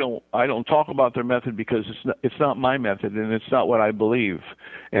 I don't talk about their method because it's not my method, and it's not what I believe.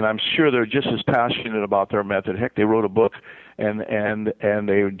 And I'm sure they're just as passionate about their method. Heck, they wrote a book and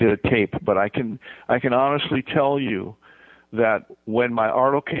they did a tape. But I can honestly tell you that when my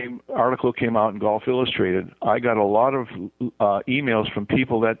article came out in Golf Illustrated, I got a lot of emails from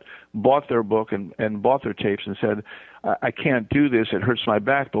people that bought their book and bought their tapes and said, I can't do this, it hurts my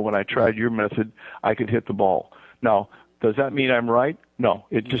back, but when I tried your method, I could hit the ball. Now, does that mean I'm right? No.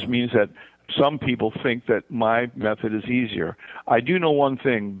 It just means that some people think that my method is easier. I do know one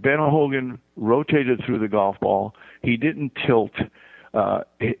thing. Ben Hogan rotated through the golf ball. He didn't tilt.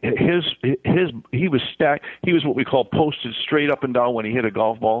 He was stacked. He was what we call posted straight up and down when he hit a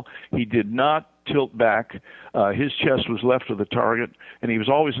golf ball. He did not tilt back. His chest was left of the target, and he was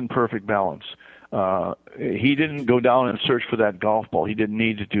always in perfect balance. He didn't go down and search for that golf ball. He didn't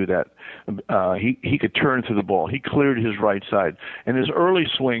need to do that. He could turn to the ball. He cleared his right side. And his early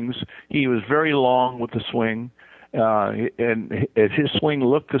swings, he was very long with the swing. And his swing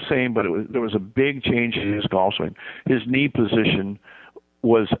looked the same, but there was a big change in his golf swing. His knee position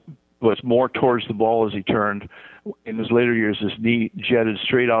was more towards the ball as he turned. In his later years, his knee jetted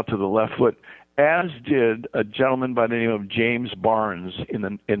straight out to the left foot, as did a gentleman by the name of James Barnes in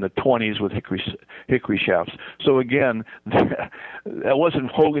the 20s with hickory shafts. So again, that wasn't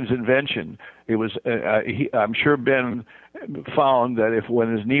Hogan's invention. It was I'm sure Ben found that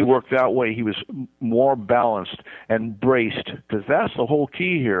when his knee worked that way, he was more balanced and braced, because that's the whole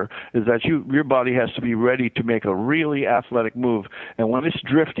key here, is that your body has to be ready to make a really athletic move. And when it's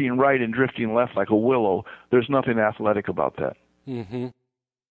drifting right and drifting left like a willow, there's nothing athletic about that. Mm-hmm.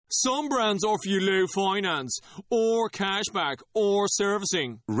 Some brands offer you low finance, or cashback, or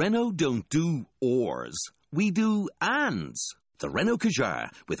servicing. Renault don't do ors. We do ands. The Renault Kadjar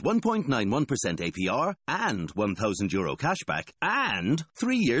with 1.91% APR and €1,000 cashback and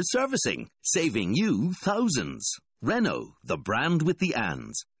 3 years servicing, saving you thousands. Renault, the brand with the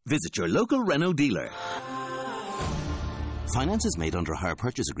ands. Visit your local Renault dealer. Finance is made under a hire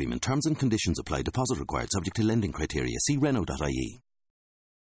purchase agreement. Terms and conditions apply. Deposit required, subject to lending criteria. See Renault.ie.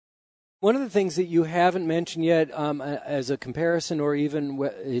 One of the things that you haven't mentioned yet as a comparison or even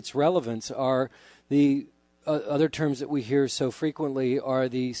its relevance are the other terms that we hear so frequently are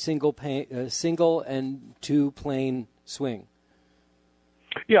the single and two plane swing.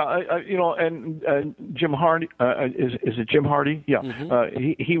 Yeah, and Jim Hardy, is it Jim Hardy? Yeah,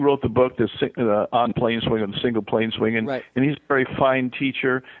 mm-hmm. He wrote the book, the on plane swing and the single plane swing, and right. And he's a very fine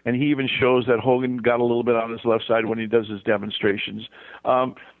teacher, and he even shows that Hogan got a little bit on his left side when he does his demonstrations.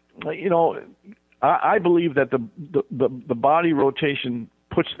 I believe that the body rotation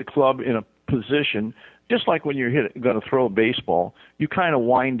puts the club in a position, just like when you're going to throw a baseball, you kind of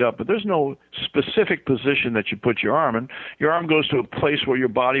wind up, but there's no specific position that you put your arm in. Your arm goes to a place where your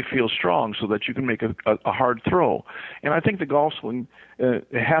body feels strong so that you can make a hard throw. And I think the golf swing it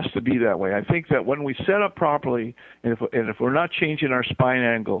has to be that way. I think that when we set up properly, and if we're not changing our spine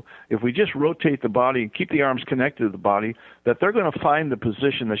angle, if we just rotate the body and keep the arms connected to the body, that they're going to find the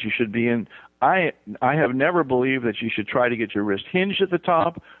position that you should be in. I have never believed that you should try to get your wrist hinged at the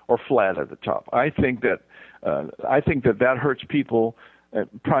top or flat at the top. I think that hurts people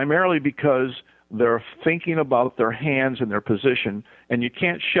primarily because they're thinking about their hands and their position, and you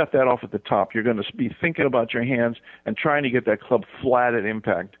can't shut that off at the top. You're going to be thinking about your hands and trying to get that club flat at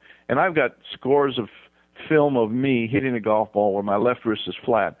impact. And I've got scores of film of me hitting a golf ball where my left wrist is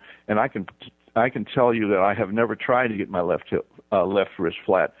flat, and I can tell you that I have never tried to get my left wrist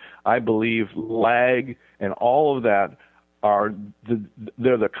flat. I believe lag and all of that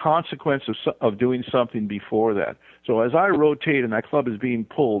they're the consequence of doing something before that. So as I rotate and that club is being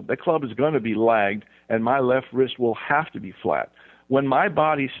pulled, that club is going to be lagged, and my left wrist will have to be flat. When my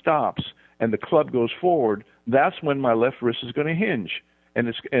body stops and the club goes forward, that's when my left wrist is going to hinge and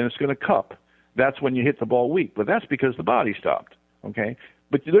it's going to cup. That's when you hit the ball weak, but that's because the body stopped. Okay.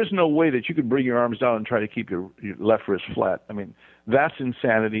 But there's no way that you could bring your arms down and try to keep your left wrist flat. I mean, that's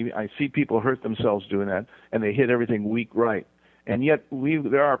insanity. I see people hurt themselves doing that, and they hit everything weak right. And yet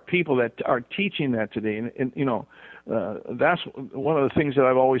there are people that are teaching that today. And that's one of the things that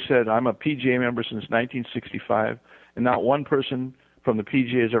I've always said. I'm a PGA member since 1965, and not one person from the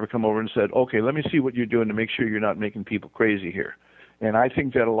PGA has ever come over and said, okay, let me see what you're doing to make sure you're not making people crazy here. And I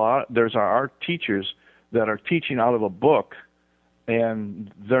think that there's our teachers that are teaching out of a book,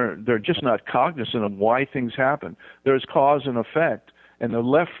 and they're just not cognizant of why things happen. There's cause and effect, and the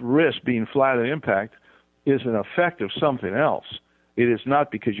left wrist being flat at impact is an effect of something else. It is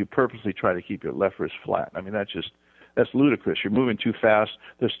not because you purposely try to keep your left wrist flat. I mean, that's ludicrous. You're moving too fast.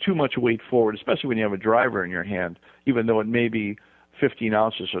 There's too much weight forward, especially when you have a driver in your hand, even though it may be 15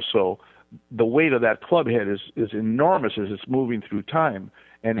 ounces or so. The weight of that club head is enormous as it's moving through time.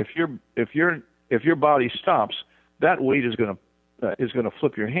 And if your body stops, that weight is going to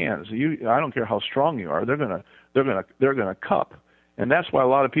flip your hands. I don't care how strong you are. They're going to cup. And that's why a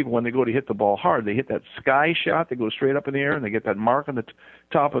lot of people, when they go to hit the ball hard, they hit that sky shot. They go straight up in the air, and they get that mark on the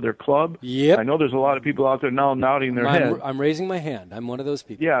top of their club. Yep. I know there's a lot of people out there now nodding their head. I'm raising my hand. I'm one of those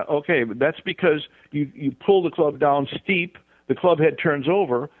people. Yeah, okay, but that's because you pull the club down steep. the club head turns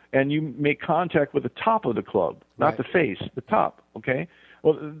over and you make contact with the top of the club, not the face, the top, okay?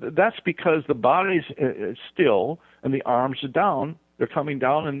 Well, that's because the body's still and the arms are down. They're coming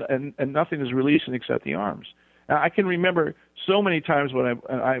down and nothing is releasing except the arms. Now, I can remember so many times when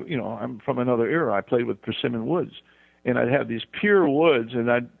I'm from another era. I played with persimmon woods, and I'd have these pure woods, and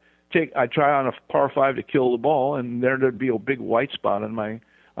I'd try on a par 5 to kill the ball, and there'd be a big white spot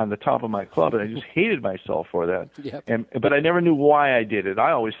on the top of my club, and I just hated myself for that. Yep. But I never knew why I did it.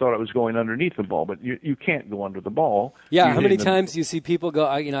 I always thought I was going underneath the ball, but you can't go under the ball. Yeah, how many times do you see people go,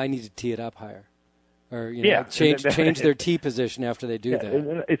 I need to tee it up higher, or change their tee position after they do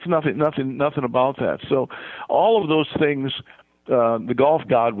that? It's nothing about that. So all of those things, the golf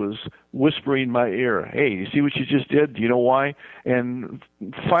god was whispering in my ear, hey, you see what you just did? Do you know why? And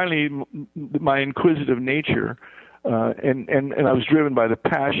finally, my inquisitive nature, and I was driven by the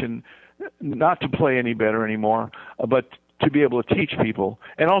passion not to play any better anymore, but to be able to teach people.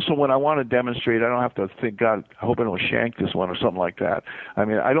 And also when I want to demonstrate, I don't have to think, God, I hope I don't shank this one or something like that. I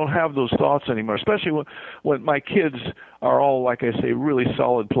mean, I don't have those thoughts anymore, especially when my kids are all, like I say, really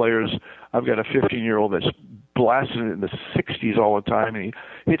solid players. I've got a 15-year-old that's blasting it in the 60s all the time, and he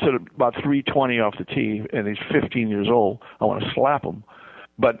hits it about 320 off the tee, and he's 15 years old. I want to slap him.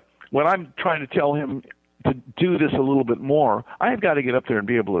 But when I'm trying to tell him to do this a little bit more, I've got to get up there and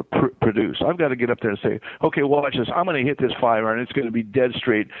be able to produce. I've got to get up there and say, okay, watch this. I'm going to hit this 5-iron. It's going to be dead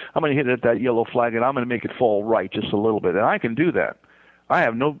straight. I'm going to hit it at that yellow flag, and I'm going to make it fall right just a little bit. And I can do that. I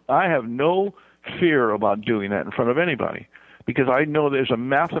have no fear about doing that in front of anybody, because I know there's a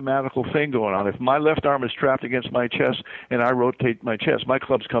mathematical thing going on. If my left arm is trapped against my chest and I rotate my chest, my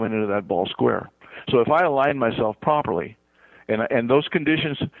club's coming into that ball square. So if I align myself properly, and those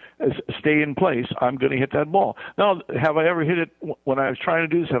conditions stay in place, I'm going to hit that ball. Now, have I ever hit it when I was trying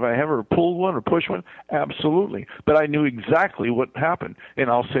to do this? Have I ever pulled one or pushed one? Absolutely. But I knew exactly what happened. And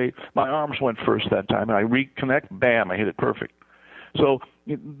I'll say my arms went first that time, and I reconnect, bam, I hit it perfect. So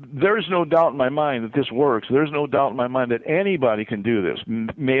there's no doubt in my mind that this works. There's no doubt in my mind that anybody can do this,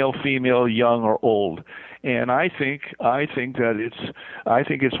 male, female, young, or old. And I think that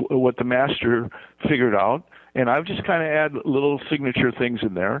it's what the master figured out. And I've just kind of add little signature things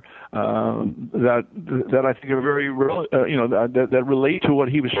in there that I think are very that relate to what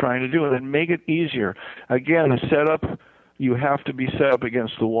he was trying to do, and then make it easier. Again, the setup, you have to be set up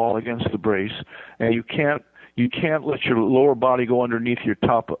against the wall, against the brace, and you can't let your lower body go underneath your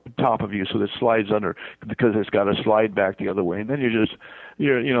top of you so that it slides under, because it's got to slide back the other way, and then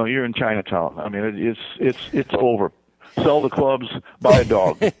you're in Chinatown. I mean, it's over. Sell the clubs, buy a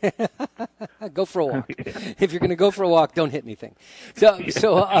dog. Go for a walk. If you're going to go for a walk, don't hit anything.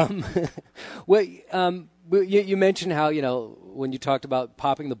 You mentioned how, when you talked about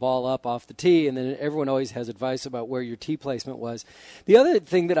popping the ball up off the tee, and then everyone always has advice about where your tee placement was. The other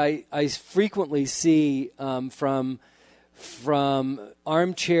thing that I frequently see from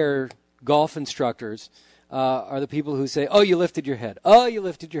armchair golf instructors are the people who say, oh, you lifted your head. Oh, you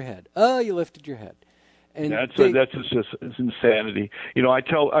lifted your head. Oh, you lifted your head. And that's it's insanity. I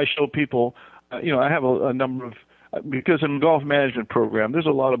show people, I have a number of, because in the golf management program, there's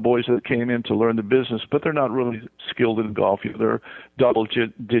a lot of boys that came in to learn the business, but they're not really skilled in golf. They're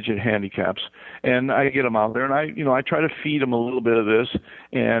double-digit handicaps, and I get them out there, and I try to feed them a little bit of this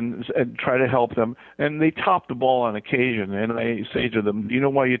and try to help them. And they top the ball on occasion, and I say to them, "Do you know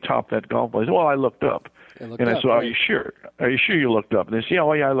why you topped that golf ball?" They say, "Well, I looked up." And I said, "Are you sure? Are you sure you looked up?" And they say,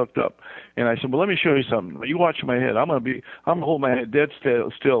 "Oh, yeah, I looked up." And I said, "Well, let me show you something. You watch my head. I'm gonna hold my head dead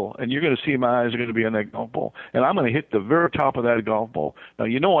still, and you're gonna see my eyes are gonna be on that golf ball, and I'm gonna hit the very top of that golf ball. Now,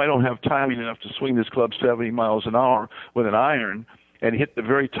 I don't have timing enough to swing this club 70 miles an hour with an iron and hit the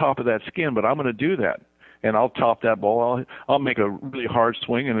very top of that skin, but I'm gonna do that." And I'll top that ball. I'll make a really hard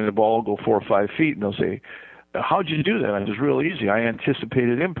swing, and then the ball will go 4 or 5 feet, and they'll say, "How'd you do that?" I said, "It's real easy. I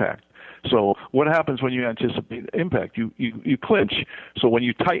anticipated impact." So what happens when you anticipate impact? You clinch. So when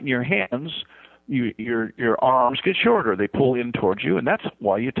you tighten your hands, your arms get shorter. They pull in towards you, and that's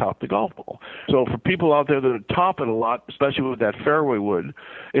why you top the golf ball. So for people out there that top it a lot, especially with that fairway wood,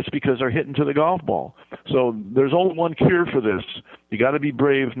 it's because they're hitting to the golf ball. So there's only one cure for this. You got to be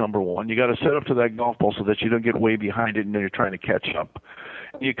brave, number one. You got to set up to that golf ball so that you don't get way behind it and then you're trying to catch up.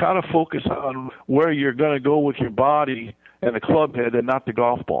 You got to focus on where you're going to go with your body and the club head and not the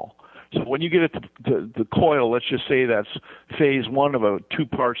golf ball. So when you get it to the coil, let's just say that's phase one of a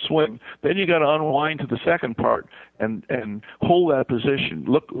 2-part swing, then you got to unwind to the second part and hold that position.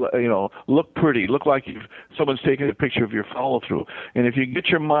 Look pretty. Look like someone's taking a picture of your follow through. And if you get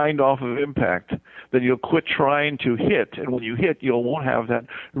your mind off of impact, then you'll quit trying to hit. And when you hit, you won't have that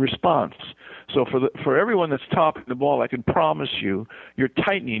response. So for everyone that's topping the ball, I can promise you, you're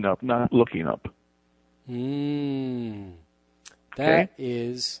tightening up, not looking up. That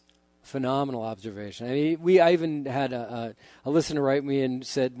is phenomenal observation. I mean, I even had a listener write me and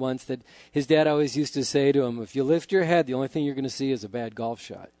said once that his dad always used to say to him, if you lift your head, the only thing you're going to see is a bad golf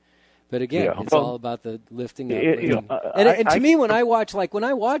shot. But again, it's all about the lifting up. And to me, when I watch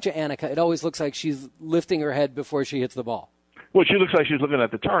Annika, it always looks like she's lifting her head before she hits the ball. Well, she looks like she's looking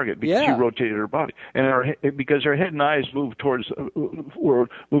at the target because she rotated her body, and because her head and eyes move towards, were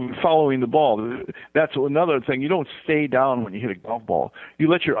moving, following the ball. That's another thing. You don't stay down when you hit a golf ball. You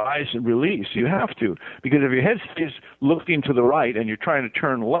let your eyes release. You have to, because if your head stays looking to the right and you're trying to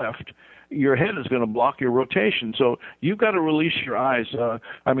turn left, your head is going to block your rotation. So you've got to release your eyes.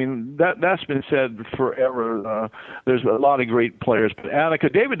 I mean, that's been said forever. There's a lot of great players, but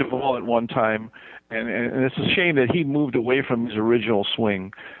Annika, David Duvall at one time. And it's a shame that he moved away from his original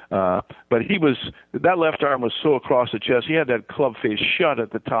swing. But that left arm was so across the chest. He had that club face shut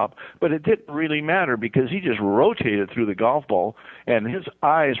at the top. But it didn't really matter because he just rotated through the golf ball, and his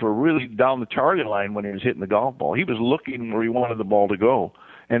eyes were really down the target line when he was hitting the golf ball. He was looking where he wanted the ball to go.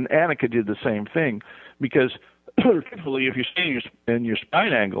 And Annika did the same thing because, typically, if you're staying in your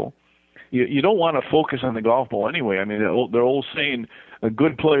spine angle, you don't want to focus on the golf ball anyway. I mean, they're old saying, a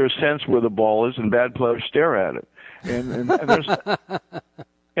good player sense where the ball is, and bad players stare at it. And there's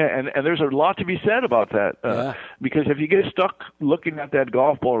and there's a lot to be said about that. Because if you get stuck looking at that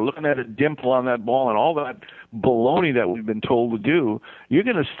golf ball or looking at a dimple on that ball and all that baloney that we've been told to do, you're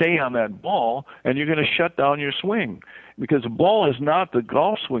going to stay on that ball and you're going to shut down your swing. Because the ball is not the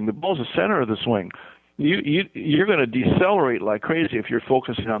golf swing. The ball is the center of the swing. You're going to decelerate like crazy if you're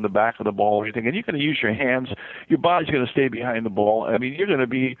focusing on the back of the ball or anything, and you're going to use your hands. Your body's going to stay behind the ball. I mean, you're going to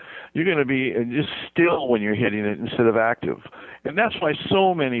be just still when you're hitting it instead of active, and that's why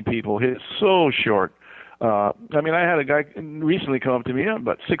so many people hit so short. I mean, I had a guy recently come up to me, I'm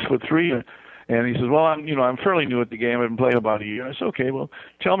about 6'3", and he says, "Well, I'm fairly new at the game. I've been playing about a year." I said, "Okay, well,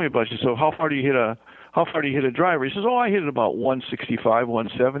 tell me about you. So how far do you hit a driver?" He says, "Oh, I hit it about 165,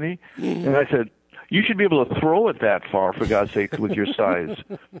 170." And I said, "You should be able to throw it that far, for God's sake, with your size."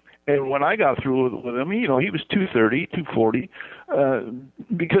 And when I got through with him, he was 230, 240,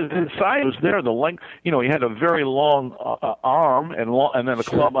 because his size was there. The length, he had a very long arm and then a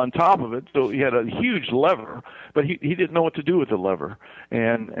club on top of it, so he had a huge lever, but he didn't know what to do with the lever.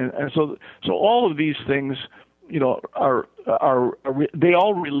 And so all of these things, are they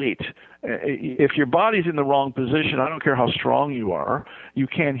all relate. If your body's in the wrong position, I don't care how strong you are, you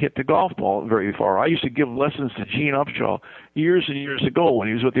can't hit the golf ball very far. I used to give lessons to Gene Upshaw years and years ago when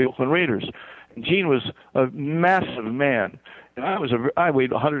he was with the Oakland Raiders. And Gene was a massive man, and I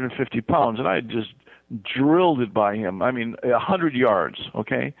weighed 150 pounds, and I just drilled it by him. I mean, 100 yards,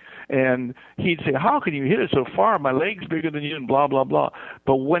 okay? And he'd say, "How can you hit it so far? My leg's bigger than you," and blah blah blah.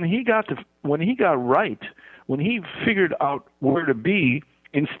 But when he got right, when he figured out where to be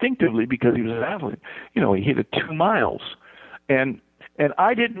instinctively, because he was an athlete, he hit it 2 miles, and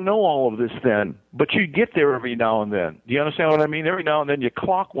I didn't know all of this then, but you get there every now and then. Do you understand what I mean? Every now and then you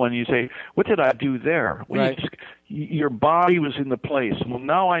clock one, and you say, "What did I do there?" Well, right. Your body was in the place. Well,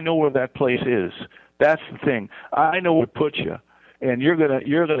 now I know where that place is. That's the thing. I know where to put you, and you're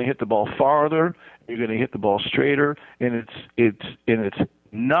gonna hit the ball farther. You're gonna hit the ball straighter, and it's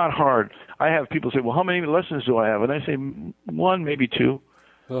not hard. I have people say, "Well, how many lessons do I have?" And I say, 1, maybe 2.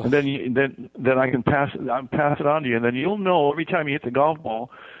 And then I can pass it on to you, and then you'll know every time you hit the golf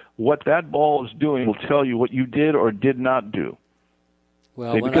ball what that ball is doing. Will tell you what you did or did not do.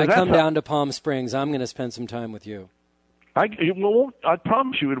 Well, when I come down to Palm Springs, I'm going to spend some time with you. I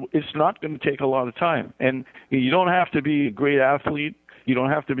promise you, it's not going to take a lot of time, and you don't have to be a great athlete. You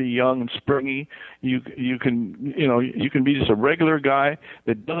don't have to be young and springy. You can be just a regular guy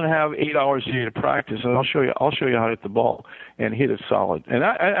that doesn't have 8 hours a day to practice, and I'll show you how to hit the ball and hit it solid. And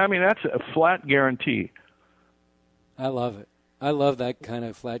I mean that's a flat guarantee. I love it. I love that kind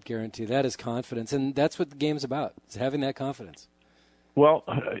of flat guarantee. That is confidence, and that's what the game's about. Is having that confidence. Well,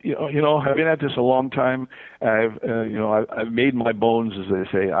 I've been at this a long time. I've made my bones, as they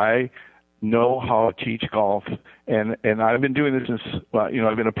say. I know how to teach golf, and I've been doing this since,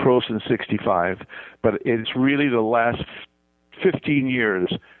 I've been a pro since 65, but it's really the last 15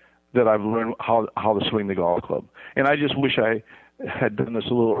 years that I've learned how to swing the golf club. And I just wish I had done this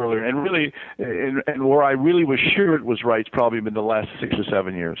a little earlier. And really, and where I really was sure it was right, it's probably been the last 6 or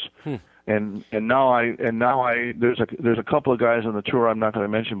 7 years. And now there's a couple of guys on the tour I'm not going to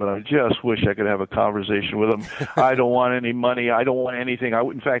mention, but I just wish I could have a conversation with them. I don't want any money. I don't want anything.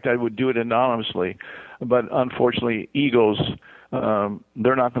 In fact, I would do it anonymously, but unfortunately, egos.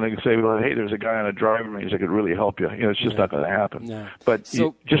 They're not going to say, well, hey, there's a guy on a driving range that could really help you. It's just not going to happen. No. But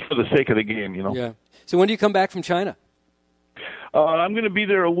just for the sake of the game, Yeah. So when do you come back from China? I'm going to be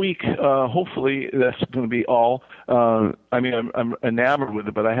there a week. Hopefully, that's going to be all. I'm enamored with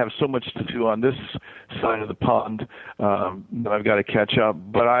it, but I have so much to do on this side of the pond that I've got to catch up.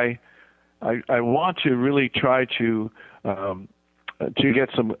 But I want to really try to get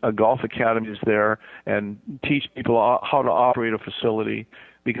some golf academies there and teach people how to operate a facility,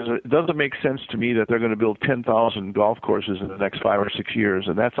 because it doesn't make sense to me that they're going to build 10,000 golf courses in the next 5 or 6 years,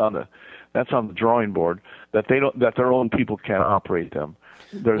 and that's on the drawing board, that their own people can't operate them.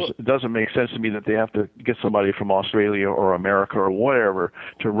 It doesn't make sense to me that they have to get somebody from Australia or America or whatever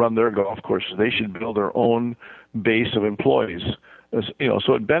to run their golf courses. They should build their own base of employees,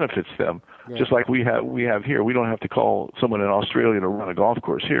 so it benefits them. Right. Just like we have here. We don't have to call someone in Australia to run a golf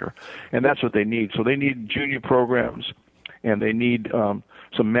course here, and that's what they need. So they need junior programs, and they need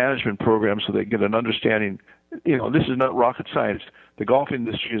some management programs so they get an understanding. This is not rocket science. The golf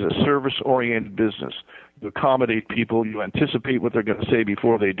industry is a service-oriented business. You accommodate people, you anticipate what they're going to say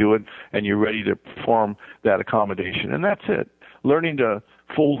before they do it, and you're ready to perform that accommodation. And that's it. Learning to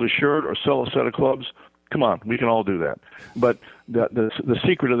fold a shirt or sell a set of clubs, come on, we can all do that. But the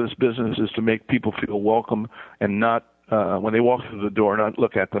secret of this business is to make people feel welcome and not, when they walk through the door, not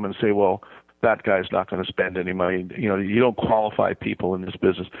look at them and say, well, that guy's not going to spend any money. You don't qualify people in this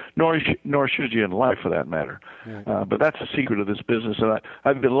business, nor should you in life, for that matter. Right. But that's the secret of this business, and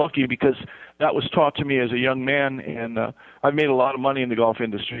I've been lucky because that was taught to me as a young man, and I've made a lot of money in the golf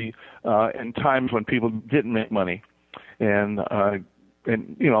industry in times when people didn't make money, and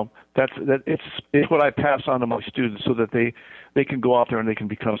it's what I pass on to my students so that they can go out there and they can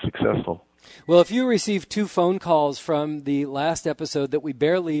become successful. Well, if you received 2 phone calls from the last episode that we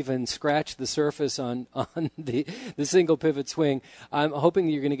barely even scratched the surface on the single pivot swing, I'm hoping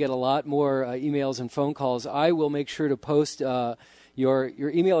you're going to get a lot more emails and phone calls. I will make sure to post your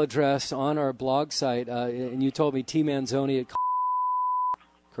email address on our blog site, and you told me Manzoni at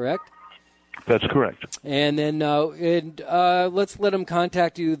correct? That's correct. And then let's let them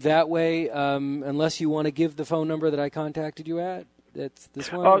contact you that way, unless you want to give the phone number that I contacted you at. That's this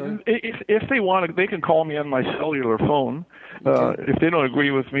one? If they want, they can call me on my cellular phone. Okay. If they don't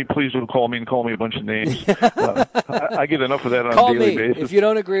agree with me, please don't call me and call me a bunch of names. I get enough of that on a daily basis. If you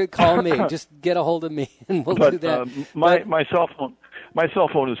don't agree, call me. Just get a hold of me, and we'll do that. My cell phone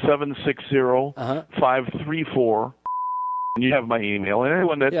is 760-534. And you have my email. And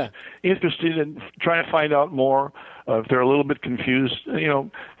anyone that's interested in trying to find out more, if they're a little bit confused,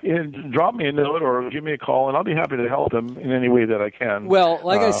 drop me a note or give me a call, and I'll be happy to help them in any way that I can. Well,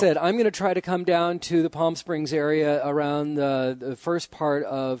 like I said, I'm going to try to come down to the Palm Springs area around the first part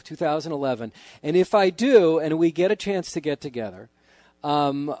of 2011. And if I do, and we get a chance to get together,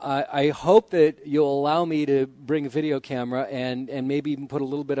 I hope that you'll allow me to bring a video camera and maybe even put a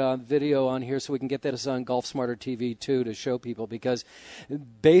little bit of video on here so we can get that on Golf Smarter TV too, to show people, because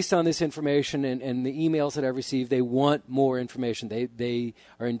based on this information and the emails that I've received, they want more information. They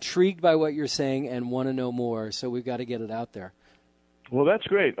are intrigued by what you're saying and want to know more, so we've got to get it out there. Well, that's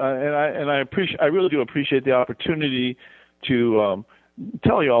great, and I really do appreciate the opportunity to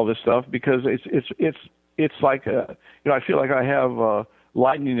tell you all this stuff, because it's like I feel like I have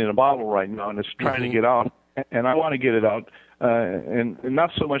lightning in a bottle right now, and it's trying to get out, and I want to get it out, and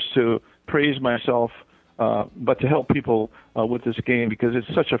not so much to praise myself, but to help people with this game, because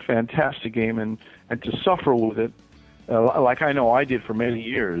it's such a fantastic game, and to suffer with it, like I know I did for many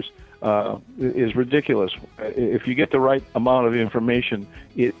years, is ridiculous. If you get the right amount of information,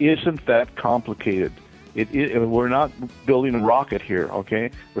 it isn't that complicated. We're not building a rocket here,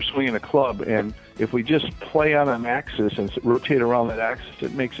 okay? We're swinging a club, and if we just play on an axis and rotate around that axis,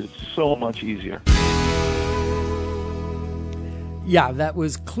 it makes it so much easier. Yeah, that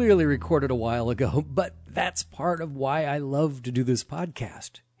was clearly recorded a while ago, but that's part of why I love to do this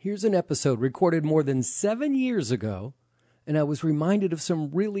podcast. Here's an episode recorded more than 7 years ago, and I was reminded of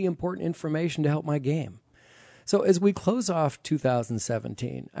some really important information to help my game. So as we close off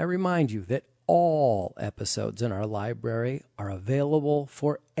 2017, I remind you that all episodes in our library are available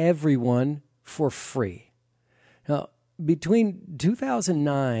for everyone for free. Now, between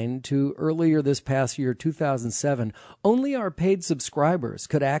 2009 to earlier this past year, 2007, only our paid subscribers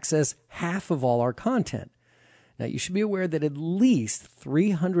could access half of all our content. Now, you should be aware that at least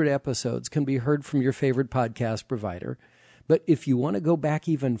 300 episodes can be heard from your favorite podcast provider. But if you want to go back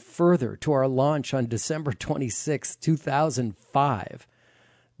even further to our launch on December 26, 2005,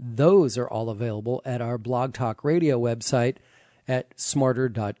 those are all available at our Blog Talk Radio website at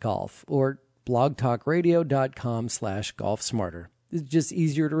smarter.golf or blogtalkradio.com/golfsmarter. It's just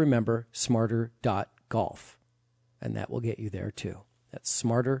easier to remember, smarter.golf. And that will get you there too. That's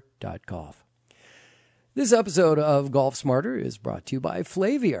smarter.golf. This episode of Golf Smarter is brought to you by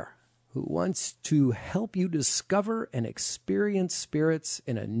Flavier, who wants to help you discover and experience spirits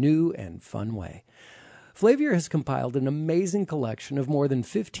in a new and fun way. Flavier has compiled an amazing collection of more than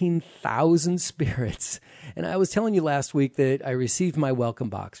 15,000 spirits. And I was telling you last week that I received my welcome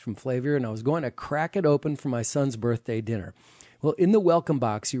box from Flavier, and I was going to crack it open for my son's birthday dinner. Well, in the welcome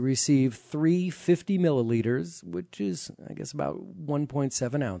box, you receive 3 50 milliliters, which is, I guess, about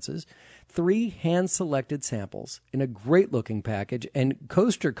 1.7 ounces, 3 hand-selected samples in a great-looking package, and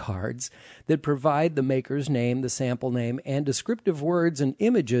coaster cards that provide the maker's name, the sample name, and descriptive words and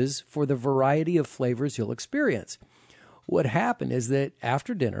images for the variety of flavors you'll experience. What happened is that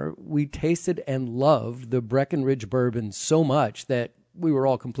after dinner, we tasted and loved the Breckenridge bourbon so much that we were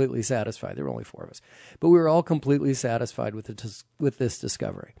all completely satisfied. There were only 4 of us. But we were all completely satisfied with this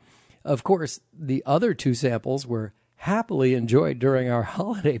discovery. Of course, the other 2 samples were happily enjoyed during our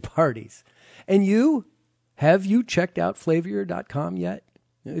holiday parties. And you? Have you checked out Flavier.com yet?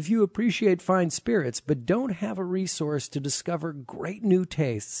 If you appreciate fine spirits but don't have a resource to discover great new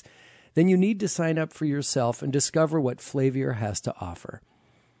tastes, then you need to sign up for yourself and discover what Flavier has to offer.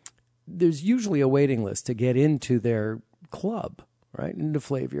 There's usually a waiting list to get into their club, right, into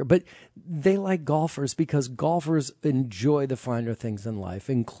Flavier. But they like golfers because golfers enjoy the finer things in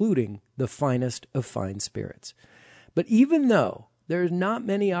life, including the finest of fine spirits. But even though there's not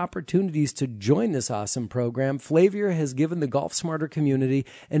many opportunities to join this awesome program, Flavier has given the Golf Smarter community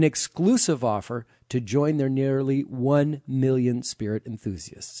an exclusive offer to join their nearly 1 million spirit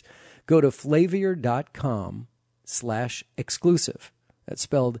enthusiasts. Go to Flavier.com/exclusive. That's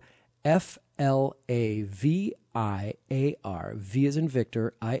spelled FLAVIAR, V as in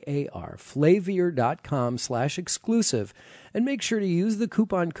Victor, IAR, Flavier.com/exclusive, and make sure to use the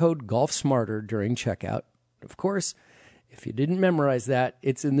coupon code GolfSmarter during checkout. Of course, if you didn't memorize that,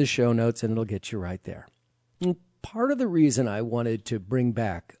 it's in the show notes and it'll get you right there. And part of the reason I wanted to bring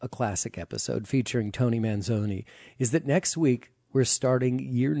back a classic episode featuring Tony Manzoni is that next week we're starting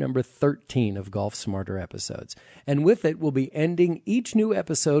year number 13 of Golf Smarter episodes. And with it, we'll be ending each new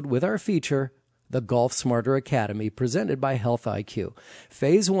episode with our feature, the Golf Smarter Academy, presented by Health IQ.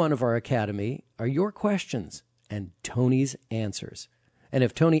 Phase 1 of our academy are your questions and Tony's answers. And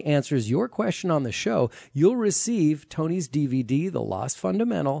if Tony answers your question on the show, you'll receive Tony's DVD, The Lost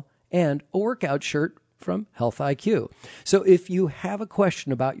Fundamental, and a workout shirt from Health IQ. So if you have a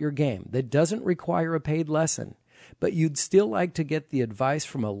question about your game that doesn't require a paid lesson, but you'd still like to get the advice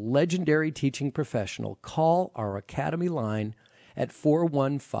from a legendary teaching professional, call our Academy line at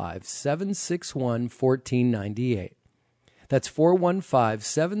 415-761-1498. That's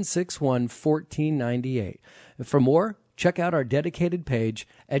 415-761-1498. For more, check out our dedicated page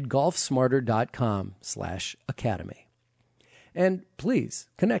at golfsmarter.com/academy. And please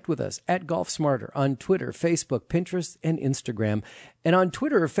connect with us at Golf Smarter on Twitter, Facebook, Pinterest, and Instagram. And on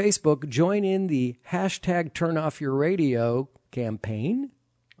Twitter or Facebook, join in the hashtag Turn Off Your Radio campaign.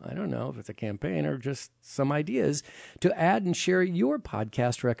 I don't know if it's a campaign or just some ideas to add and share your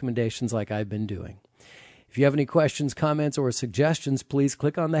podcast recommendations like I've been doing. If you have any questions, comments, or suggestions, please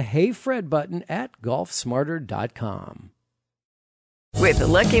click on the Hey Fred button at golfsmarter.com. With the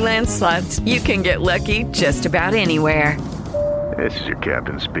Lucky Land Slots, you can get lucky just about anywhere. This is your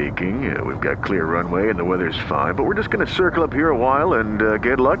captain speaking. We've got clear runway and the weather's fine, but we're just going to circle up here a while and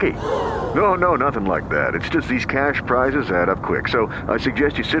get lucky. No, nothing like that. It's just these cash prizes add up quick. So I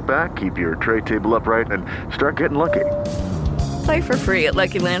suggest you sit back, keep your tray table upright, and start getting lucky. Play for free at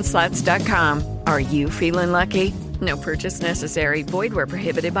LuckyLandSlots.com. Are you feeling lucky? No purchase necessary. Void where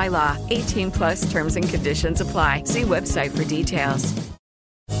prohibited by law. 18+ terms and conditions apply. See website for details.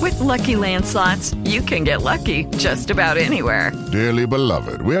 With Lucky Land Slots, you can get lucky just about anywhere. Dearly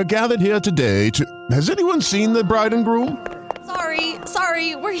beloved, we are gathered here today to... Has anyone seen the bride and groom?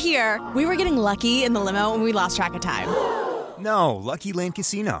 Sorry, we're here. We were getting lucky in the limo and we lost track of time. No, Lucky Land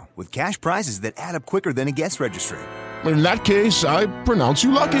Casino, with cash prizes that add up quicker than a guest registry. In that case, I pronounce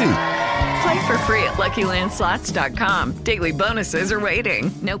you lucky. Play for free at LuckyLandSlots.com. Daily bonuses are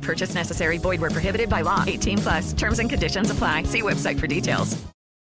waiting. No purchase necessary. Void where prohibited by law. 18+. Terms and conditions apply. See website for details.